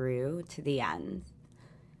it through to the ends.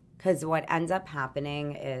 Because what ends up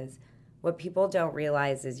happening is what people don't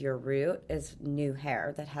realize is your root is new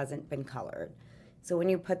hair that hasn't been colored. So when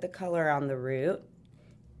you put the color on the root,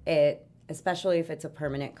 it, especially if it's a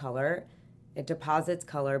permanent color, it deposits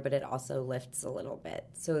color, but it also lifts a little bit.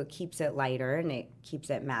 So it keeps it lighter and it keeps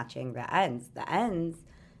it matching the ends. The ends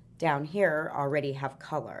down here already have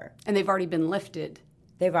color. And they've already been lifted.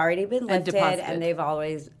 They've already been And lifted deposited. and they've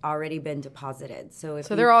already been deposited. So if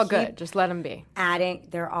So you they're all keep good. Just let them be. Adding,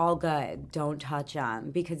 they're all good. Don't touch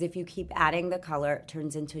them because if you keep adding the color, it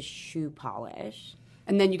turns into shoe polish.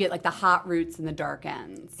 And then you get like the hot roots and the dark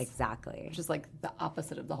ends. Exactly. Which is like the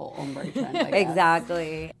opposite of the whole ombre trend. I guess.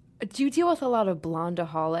 Exactly. Do you deal with a lot of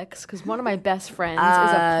blondeaholics? Because one of my best friends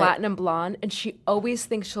is a platinum blonde, and she always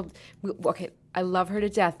thinks she'll. Okay, I love her to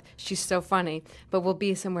death. She's so funny, but we'll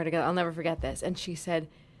be somewhere together. I'll never forget this. And she said,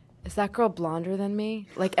 is that girl blonder than me?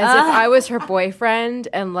 Like, as if I was her boyfriend,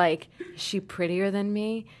 and like, is she prettier than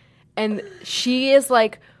me? And she is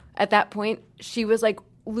like, at that point, she was like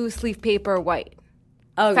loose leaf paper white.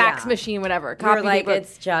 Oh, Fax yeah. machine, whatever. You're Copy like, paper.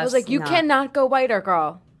 it's I was just like, you not- cannot go whiter,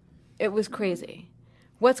 girl. It was crazy.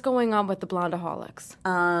 What's going on with the blondaholics?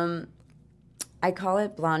 I call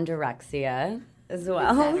it blonderexia as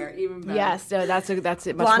well. Yes, no, that's it.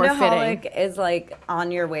 Much more fitting. Blondaholic is like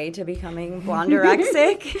on your way to becoming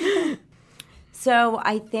blonderexic. So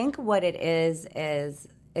I think what it is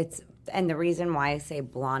it's, and the reason why I say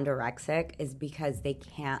blonderexic is because they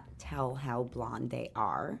can't tell how blonde they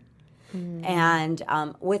are. And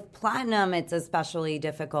with platinum, it's especially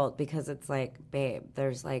difficult because it's like, babe,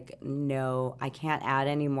 there's like no, I can't add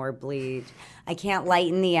any more bleach. I can't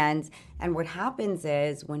lighten the ends. And what happens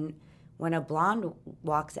is when a blonde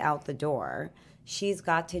walks out the door, she's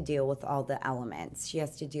got to deal with all the elements. She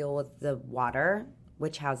has to deal with the water,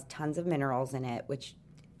 which has tons of minerals in it, which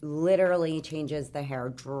literally changes the hair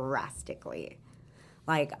drastically.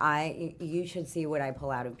 Like you should see what I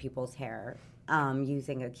pull out of people's hair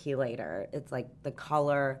using a chelator. It's like the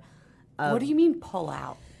color of... What do you mean pull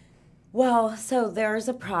out? Well, so there's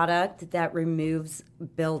a product that removes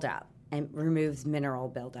buildup and removes mineral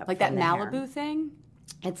buildup. Like that from the hair. Malibu thing?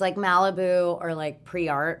 It's like Malibu or like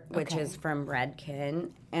Pre-Art, which Okay. is from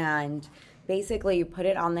Redken. And basically you put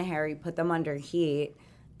it on the hair, you put them under heat,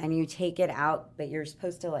 and you take it out, but you're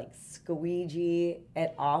supposed to like squeegee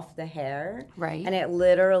it off the hair. Right. And it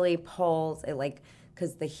literally pulls it like,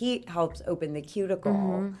 because the heat helps open the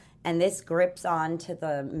cuticle. And this grips onto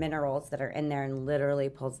the minerals that are in there and literally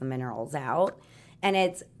pulls the minerals out. And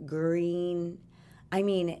it's green. I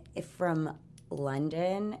mean, if from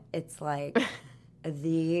London, it's like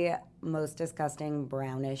the most disgusting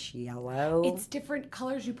brownish yellow. It's different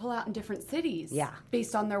colors you pull out in different cities. Yeah.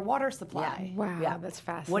 Based on their water supply. Wow, Yeah. that's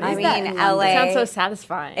fascinating. What I is mean, that in LA. London? It sounds so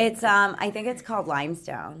satisfying. It's I think it's called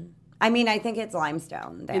limestone. I mean, I think it's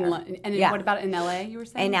limestone there. And Yeah. what about in LA, you were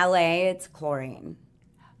saying? In LA, it's chlorine.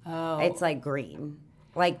 Oh. It's like green,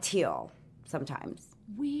 like teal sometimes.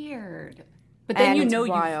 Weird. But then And you it's know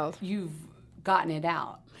wild. you've gotten it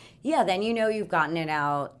out. Yeah, then you know you've gotten it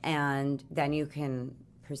out, and then you can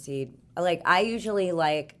proceed. Like I usually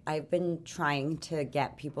I've been trying to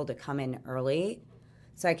get people to come in early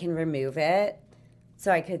so I can remove it,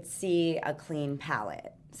 so I could see a clean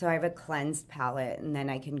palette. So I have a cleansed palette, and then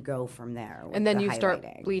I can go from there. With and then the you start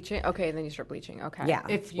highlighting. bleaching. Okay, and then you start bleaching. Okay. Yeah,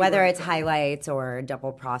 If you whether were it's highlights or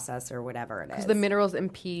double process or whatever it is. Because the minerals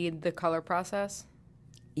impede the color process.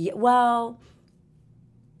 Yeah, well,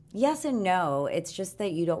 yes and no. It's just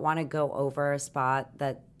that you don't want to go over a spot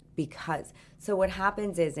that because. So what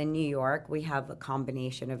happens is in New York, we have a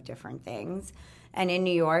combination of different things. And in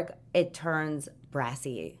New York, it turns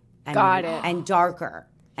brassy and, Got it. and darker.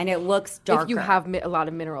 And it looks darker. If you have a lot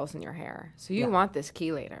of minerals in your hair. So you want this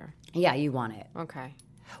chelator. Yeah, you want it. Okay.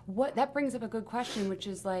 What that brings up a good question, which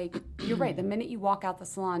is like, you're right. The minute you walk out the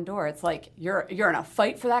salon door, it's like you're in a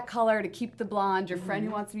fight for that color to keep the blonde. Your friend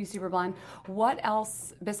who wants to be super blonde. What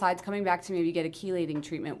else besides coming back to maybe get a chelating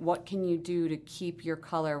treatment? What can you do to keep your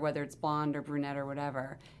color, whether it's blonde or brunette or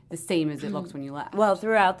whatever, the same as it looks when you left? Well,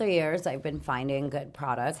 throughout the years, I've been finding good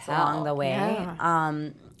products along the way. Yeah.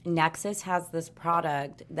 Nexus has this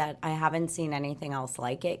product that I haven't seen anything else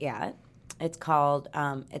like it yet. It's called,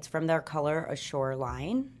 it's from their Color Assure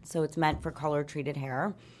line. So it's meant for color-treated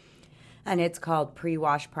hair. And it's called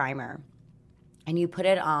Pre-Wash Primer. And you put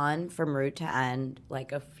it on from root to end,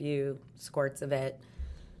 like a few squirts of it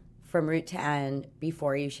from root to end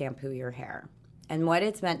before you shampoo your hair. And what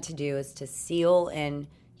it's meant to do is to seal in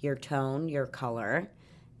your tone, your color,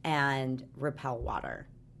 and repel water.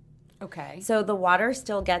 Okay. So the water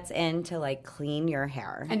still gets in to like clean your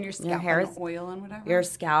hair. And your scalp hair and the oil and whatever? Your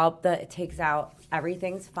scalp, it takes out,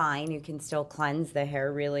 everything's fine. You can still cleanse the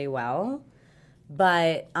hair really well.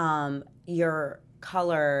 But your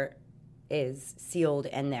color is sealed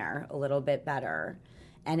in there a little bit better.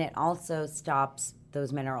 And it also stops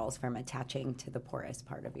those minerals from attaching to the porous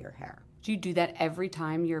part of your hair. Do you do that every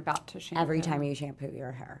time you're about to shampoo? Every time you shampoo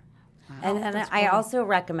your hair. And then I also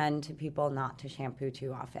recommend to people not to shampoo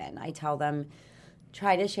too often. I tell them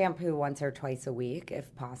try to shampoo once or twice a week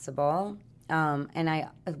if possible. And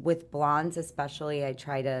with blondes especially, I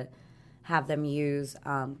try to have them use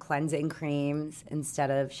cleansing creams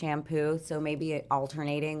instead of shampoo. So maybe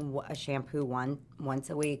alternating a shampoo once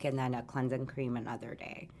a week and then a cleansing cream another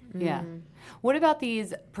day. Yeah. What about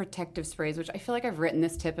these protective sprays, which I feel like I've written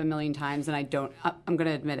this tip a million times and I'm going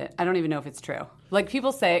to admit it. I don't even know if it's true. Like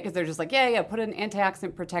people say it because they're just like, yeah, put an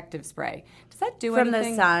antioxidant protective spray. Does that do From the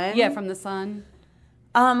anything? sun? Yeah, from the sun.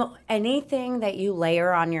 Anything that you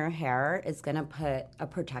layer on your hair is going to put a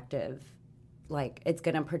protective, like, it's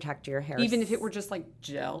going to protect your hair. Even if it were just like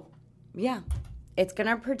gel. Yeah. It's going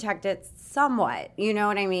to protect it somewhat. You know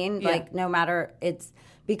what I mean? Yeah. Like, no matter, it's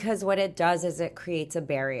because what it does is it creates a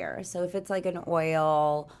barrier. So if it's like an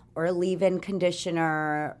oil or a leave-in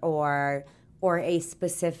conditioner or a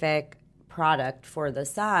specific product for the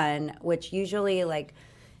sun, which usually, like,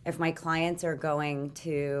 if my clients are going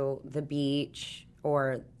to the beach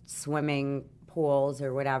or swimming pools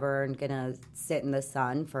or whatever and gonna sit in the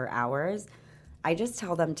sun for hours, I just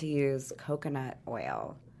tell them to use coconut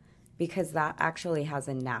oil because that actually has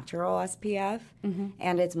a natural SPF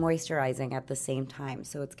and it's moisturizing at the same time.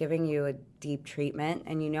 So it's giving you a deep treatment.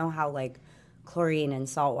 And you know how, like, chlorine and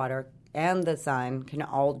salt water and the sun can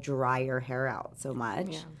all dry your hair out so much.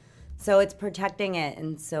 Yeah. So it's protecting it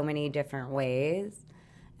in so many different ways.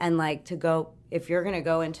 And, like, if you're going to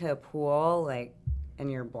go into a pool, like, and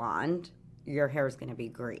you're blonde, your hair is going to be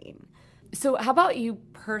green. So how about you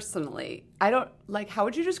personally? How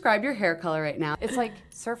would you describe your hair color right now? It's like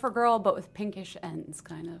surfer girl, but with pinkish ends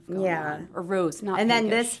kind of going on. Or rose, not And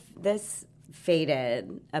pinkish. then this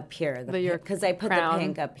faded up here. Because I put crown. the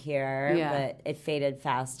pink up here, Yeah. but it faded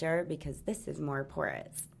faster because this is more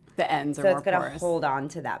porous. The ends are So more it's going to porous. hold on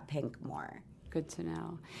to that pink more. Good to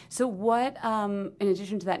know. So what, in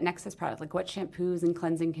addition to that Nexus product, like what shampoos and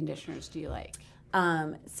cleansing conditioners do you like?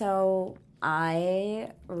 So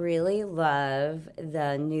I really love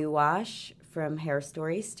the New Wash from Hair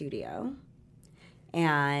Story Studio.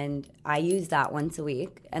 And I use that once a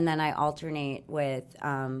week. And then I alternate with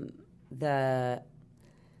the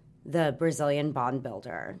Brazilian Bond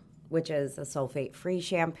Builder, which is a sulfate-free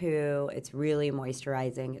shampoo. It's really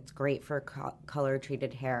moisturizing. It's great for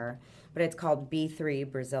color-treated hair. But it's called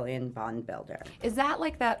B3 Brazilian Bond Builder. Is that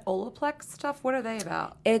like that Olaplex stuff? What are they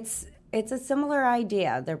about? It's a similar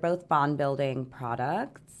idea. They're both bond-building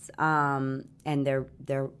products, and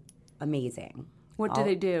they're amazing. What do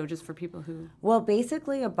they do, just for people who... Well,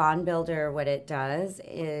 basically, a bond builder, what it does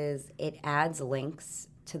is it adds links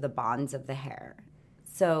to the bonds of the hair.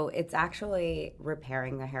 So it's actually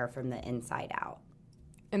repairing the hair from the inside out.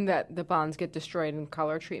 And that the bonds get destroyed in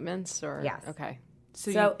color treatments? Or Yes. Okay.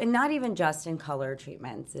 And not even just in color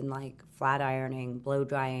treatments, in like flat ironing, blow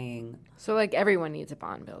drying. So, like, everyone needs a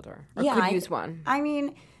bond builder or could use one. I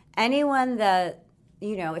mean, anyone that,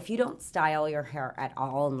 you know, if you don't style your hair at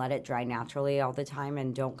all and let it dry naturally all the time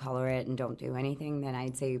and don't color it and don't do anything, then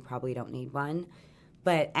I'd say you probably don't need one.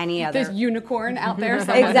 But any other... There's unicorn out there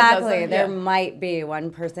somewhere that does Exactly. it. There Yeah. might be one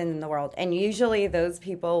person in the world. And usually those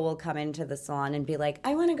people will come into the salon and be like,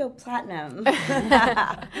 I want to go platinum.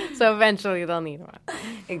 So eventually they'll need one.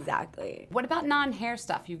 Exactly. What about non-hair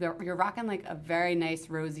stuff? You're rocking like a very nice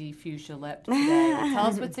rosy fuchsia lip today. Tell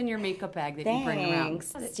us what's in your makeup bag that you bring around.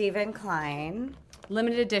 Thanks. Stephen Klein.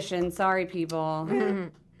 Limited edition. Sorry, people.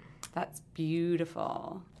 That's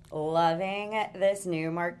beautiful. Loving this new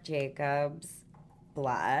Marc Jacobs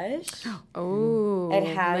blush. Oh,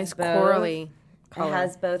 It has nice both. corally It color.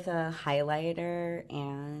 has both a highlighter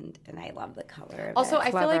and I love the color of Also, it.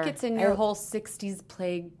 I feel like Clever. it's in your whole 60s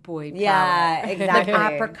Playboy palette. Yeah, exactly.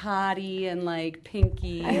 Like apricot-y and like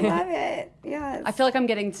pinky. I love it. Yes. I feel like I'm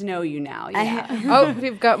getting to know you now. Yeah. Oh,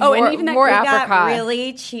 we've got Oh, more, and even that more we We apricot. got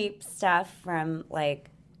really cheap stuff from like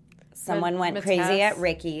someone went Matisse. crazy at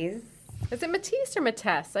Ricky's. Is it Matisse or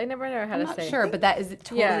Matisse? I never know how I'm to not say. sure, but that is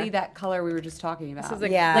totally Yeah. that color we were just talking about. This is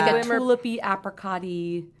like Yeah. like a glimmer- tulipy,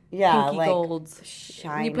 apricot-y, Yeah, pinky like golds.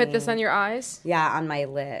 shiny. You put this on your eyes? Yeah, on my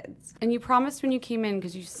lids. And you promised when you came in,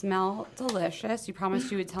 because you smell delicious, you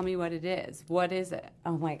promised you would tell me what it is. What is it?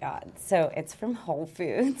 Oh my God. So it's from Whole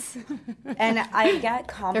Foods. And I get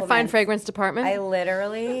Their compliments. fine fragrance department? I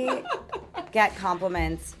literally get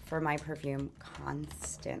compliments for my perfume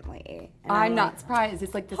constantly. And I'm like, not surprised.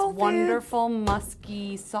 It's like this Whole Foods. wonderful,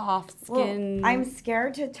 musky, soft well, skin. I'm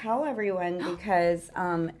scared to tell everyone because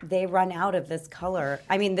they run out of this color.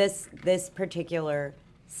 I mean, this particular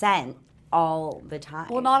scent all the time.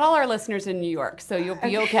 Well, not all our listeners in New York, so you'll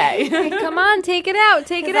be okay. Come on, take it out.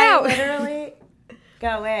 Take it 'Cause out. I literally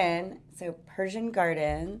go in. So Persian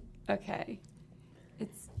Garden. Okay.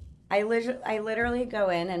 It's I literally go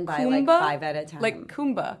in and buy Kumba, like 5 at a time. Like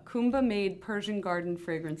Kumba. Kumba made Persian garden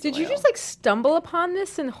fragrance Did you oil. just like stumble upon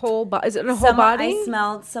this in whole body? Is it in a whole Someone- body? I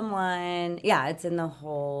smelled someone. Yeah, it's in the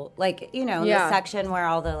whole, like, you know, Yeah. the section where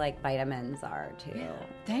all the like vitamins are too.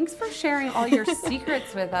 Thanks for sharing all your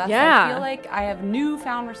secrets with us. Yeah. I feel like I have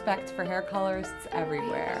newfound respect for hair colorists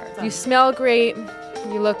everywhere. You smell great.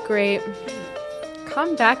 You look great.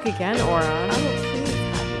 Come back again, Aura.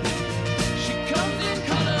 She comes in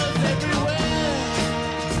colors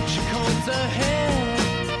everywhere. She combs her hair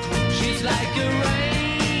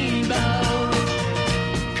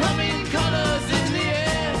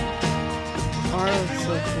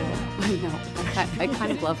I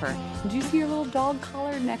kind of love her. Did you see her little dog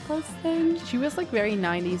collar necklace thing? She was like very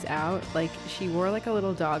 90s out. Like she wore like a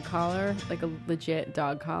little dog collar, like a legit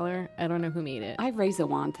dog collar. I don't know who made it. I raise a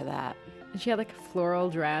wand to that. And she had like a floral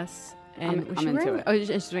dress. And was I'm she into wearing, it. Oh,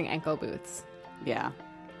 she's wearing ankle boots. Yeah.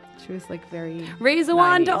 She was like very Raise a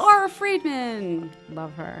wand to 90s. Aura Friedman.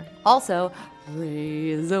 Love her. Also,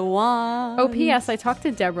 raise a wand. Oh, P.S. I talked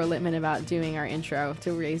to Deborah Littman about doing our intro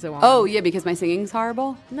to Raise a Wand. Oh, yeah, because my singing's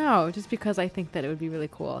horrible? No, just because I think that it would be really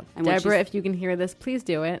cool. And what Deborah, she's- if you can hear this, please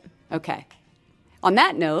do it. Okay. On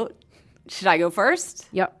that note, should I go first?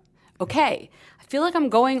 Yep. Okay. I feel like I'm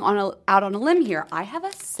going out on a limb here. I have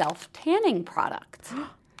a self-tanning product.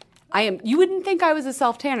 You wouldn't think I was a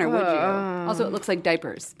self-tanner, would you? Also, it looks like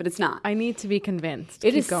diapers, but it's not. I need to be convinced.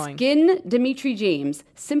 It Keep is going. Skin Dimitri James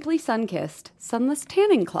Simply Sun-Kissed Sunless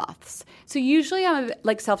Tanning Cloths. So usually I'm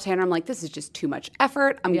like self-tanner. I'm like, this is just too much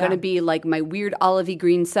effort. I'm going to be like my weird olivey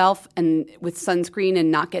green self and with sunscreen and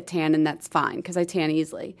not get tan, and that's fine because I tan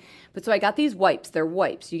easily. But so I got these wipes. They're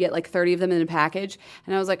wipes. You get like 30 of them in a package.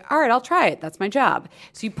 And I was like, all right, I'll try it. That's my job.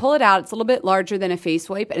 So you pull it out. It's a little bit larger than a face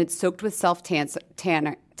wipe, and it's soaked with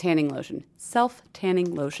tanning lotion.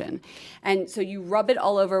 Self-tanning lotion. And so you rub it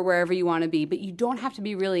all over wherever you want to be, but you don't have to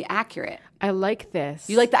be really accurate. I like this.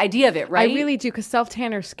 You like the idea of it, right? I really do, because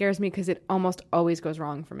self-tanner scares me because it almost always goes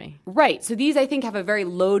wrong for me. Right. So these, I think, have a very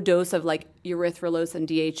low dose of like erythrulose and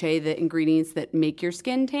DHA, the ingredients that make your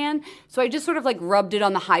skin tan. So I just sort of like rubbed it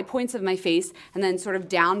on the high points of my face and then sort of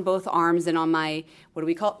down both arms and on my, what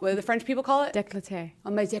do the French people call it? Décolleté.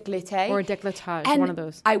 On my décolleté. Or décolletage, And one of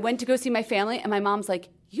those. I went to go see my family, and my mom's like,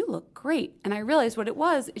 you look great. And I realized what it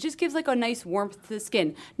was. It just gives like a nice warmth to the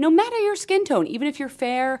skin. No matter your skin tone, even if you're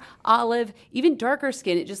fair, olive, even darker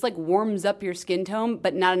skin, it just like warms up your skin tone,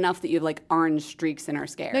 but not enough that you have like orange streaks in our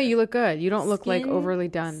scare. No, you look good. You don't look like overly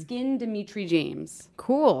done. Skin Dimitri James.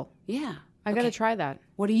 Cool. Yeah. I got to try that.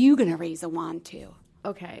 What are you going to raise a wand to?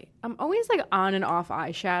 Okay. I'm always like on and off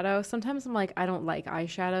eyeshadow. Sometimes I'm like, I don't like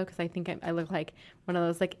eyeshadow because I think I look like one of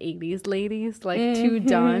those like 80s ladies, like too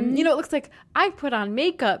done. You know, it looks like I put on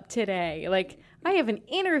makeup today. Like I have an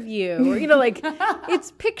interview or, you know, like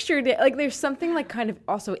it's pictured. Like there's something like kind of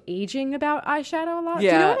also aging about eyeshadow a lot. Do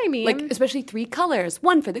you know what I mean? Like especially 3 colors.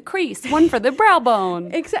 One for the crease, one for the brow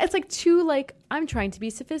bone. It's like too like I'm trying to be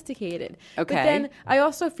sophisticated. Okay. But then I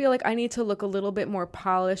also feel like I need to look a little bit more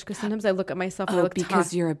polished because sometimes I look at myself and I look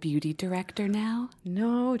Because you're a beauty director now?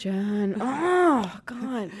 No, Jen. Oh,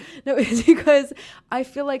 God. No, it's because I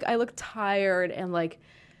feel like I look tired and like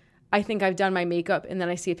I think I've done my makeup and then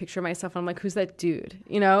I see a picture of myself and I'm like, who's that dude?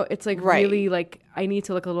 You know, it's like really like I need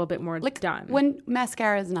to look a little bit more done. When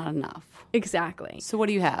mascara is not enough. Exactly. So what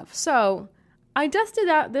do you have? So I dusted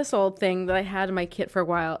out this old thing that I had in my kit for a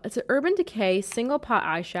while. It's an Urban Decay single pot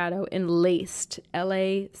eyeshadow in Laced,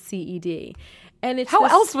 Laced. And it's How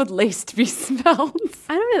else would laced be spelled?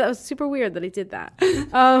 I don't know. That was super weird that I did that.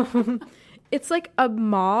 It's like a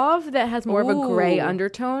mauve that has more of a gray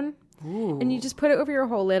undertone. And you just put it over your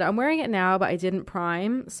whole lid. I'm wearing it now, but I didn't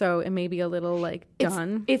prime, so it may be a little like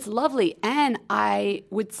done. It's lovely, and I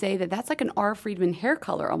would say that that's like an R. Friedman hair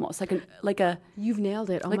color almost, like a You've nailed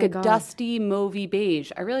it. Oh like my a God. dusty mauvey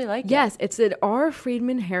beige. I really like it. Yes, it's an R.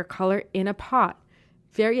 Friedman hair color in a pot.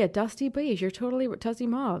 Very dusty beige. You're totally dusty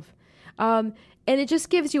mauve. And it just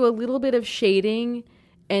gives you a little bit of shading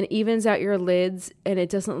and evens out your lids, and it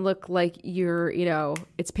doesn't look like you're, you know,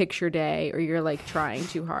 it's picture day or you're like trying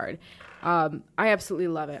too hard. I absolutely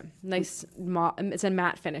love it. Nice, it's a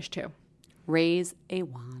matte finish too. Raise a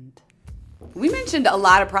wand. We mentioned a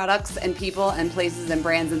lot of products and people and places and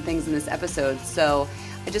brands and things in this episode, so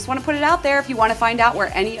I just want to put it out there. If you want to find out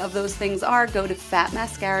where any of those things are, go to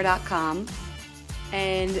fatmascara.com.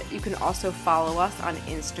 And you can also follow us on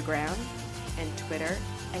Instagram and Twitter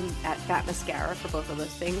and at Fat Mascara for both of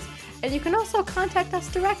those things. And you can also contact us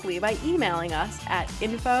directly by emailing us at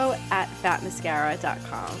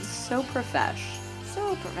info@fatmascara.com. So profesh.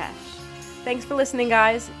 So profesh. Thanks for listening,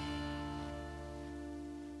 guys.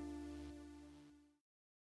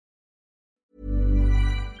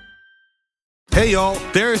 Hey y'all,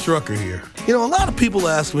 Darius Rucker here. You know, a lot of people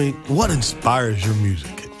ask me, what inspires your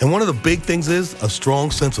music? And one of the big things is a strong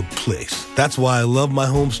sense of place. That's why I love my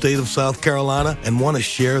home state of South Carolina and want to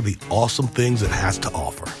share the awesome things it has to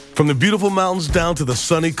offer. From the beautiful mountains down to the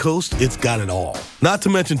sunny coast, it's got it all. Not to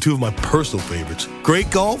mention 2 of my personal favorites, great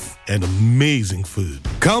golf and amazing food.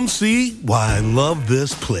 Come see why I love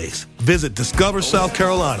this place. Visit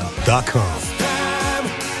discoversouthcarolina.com.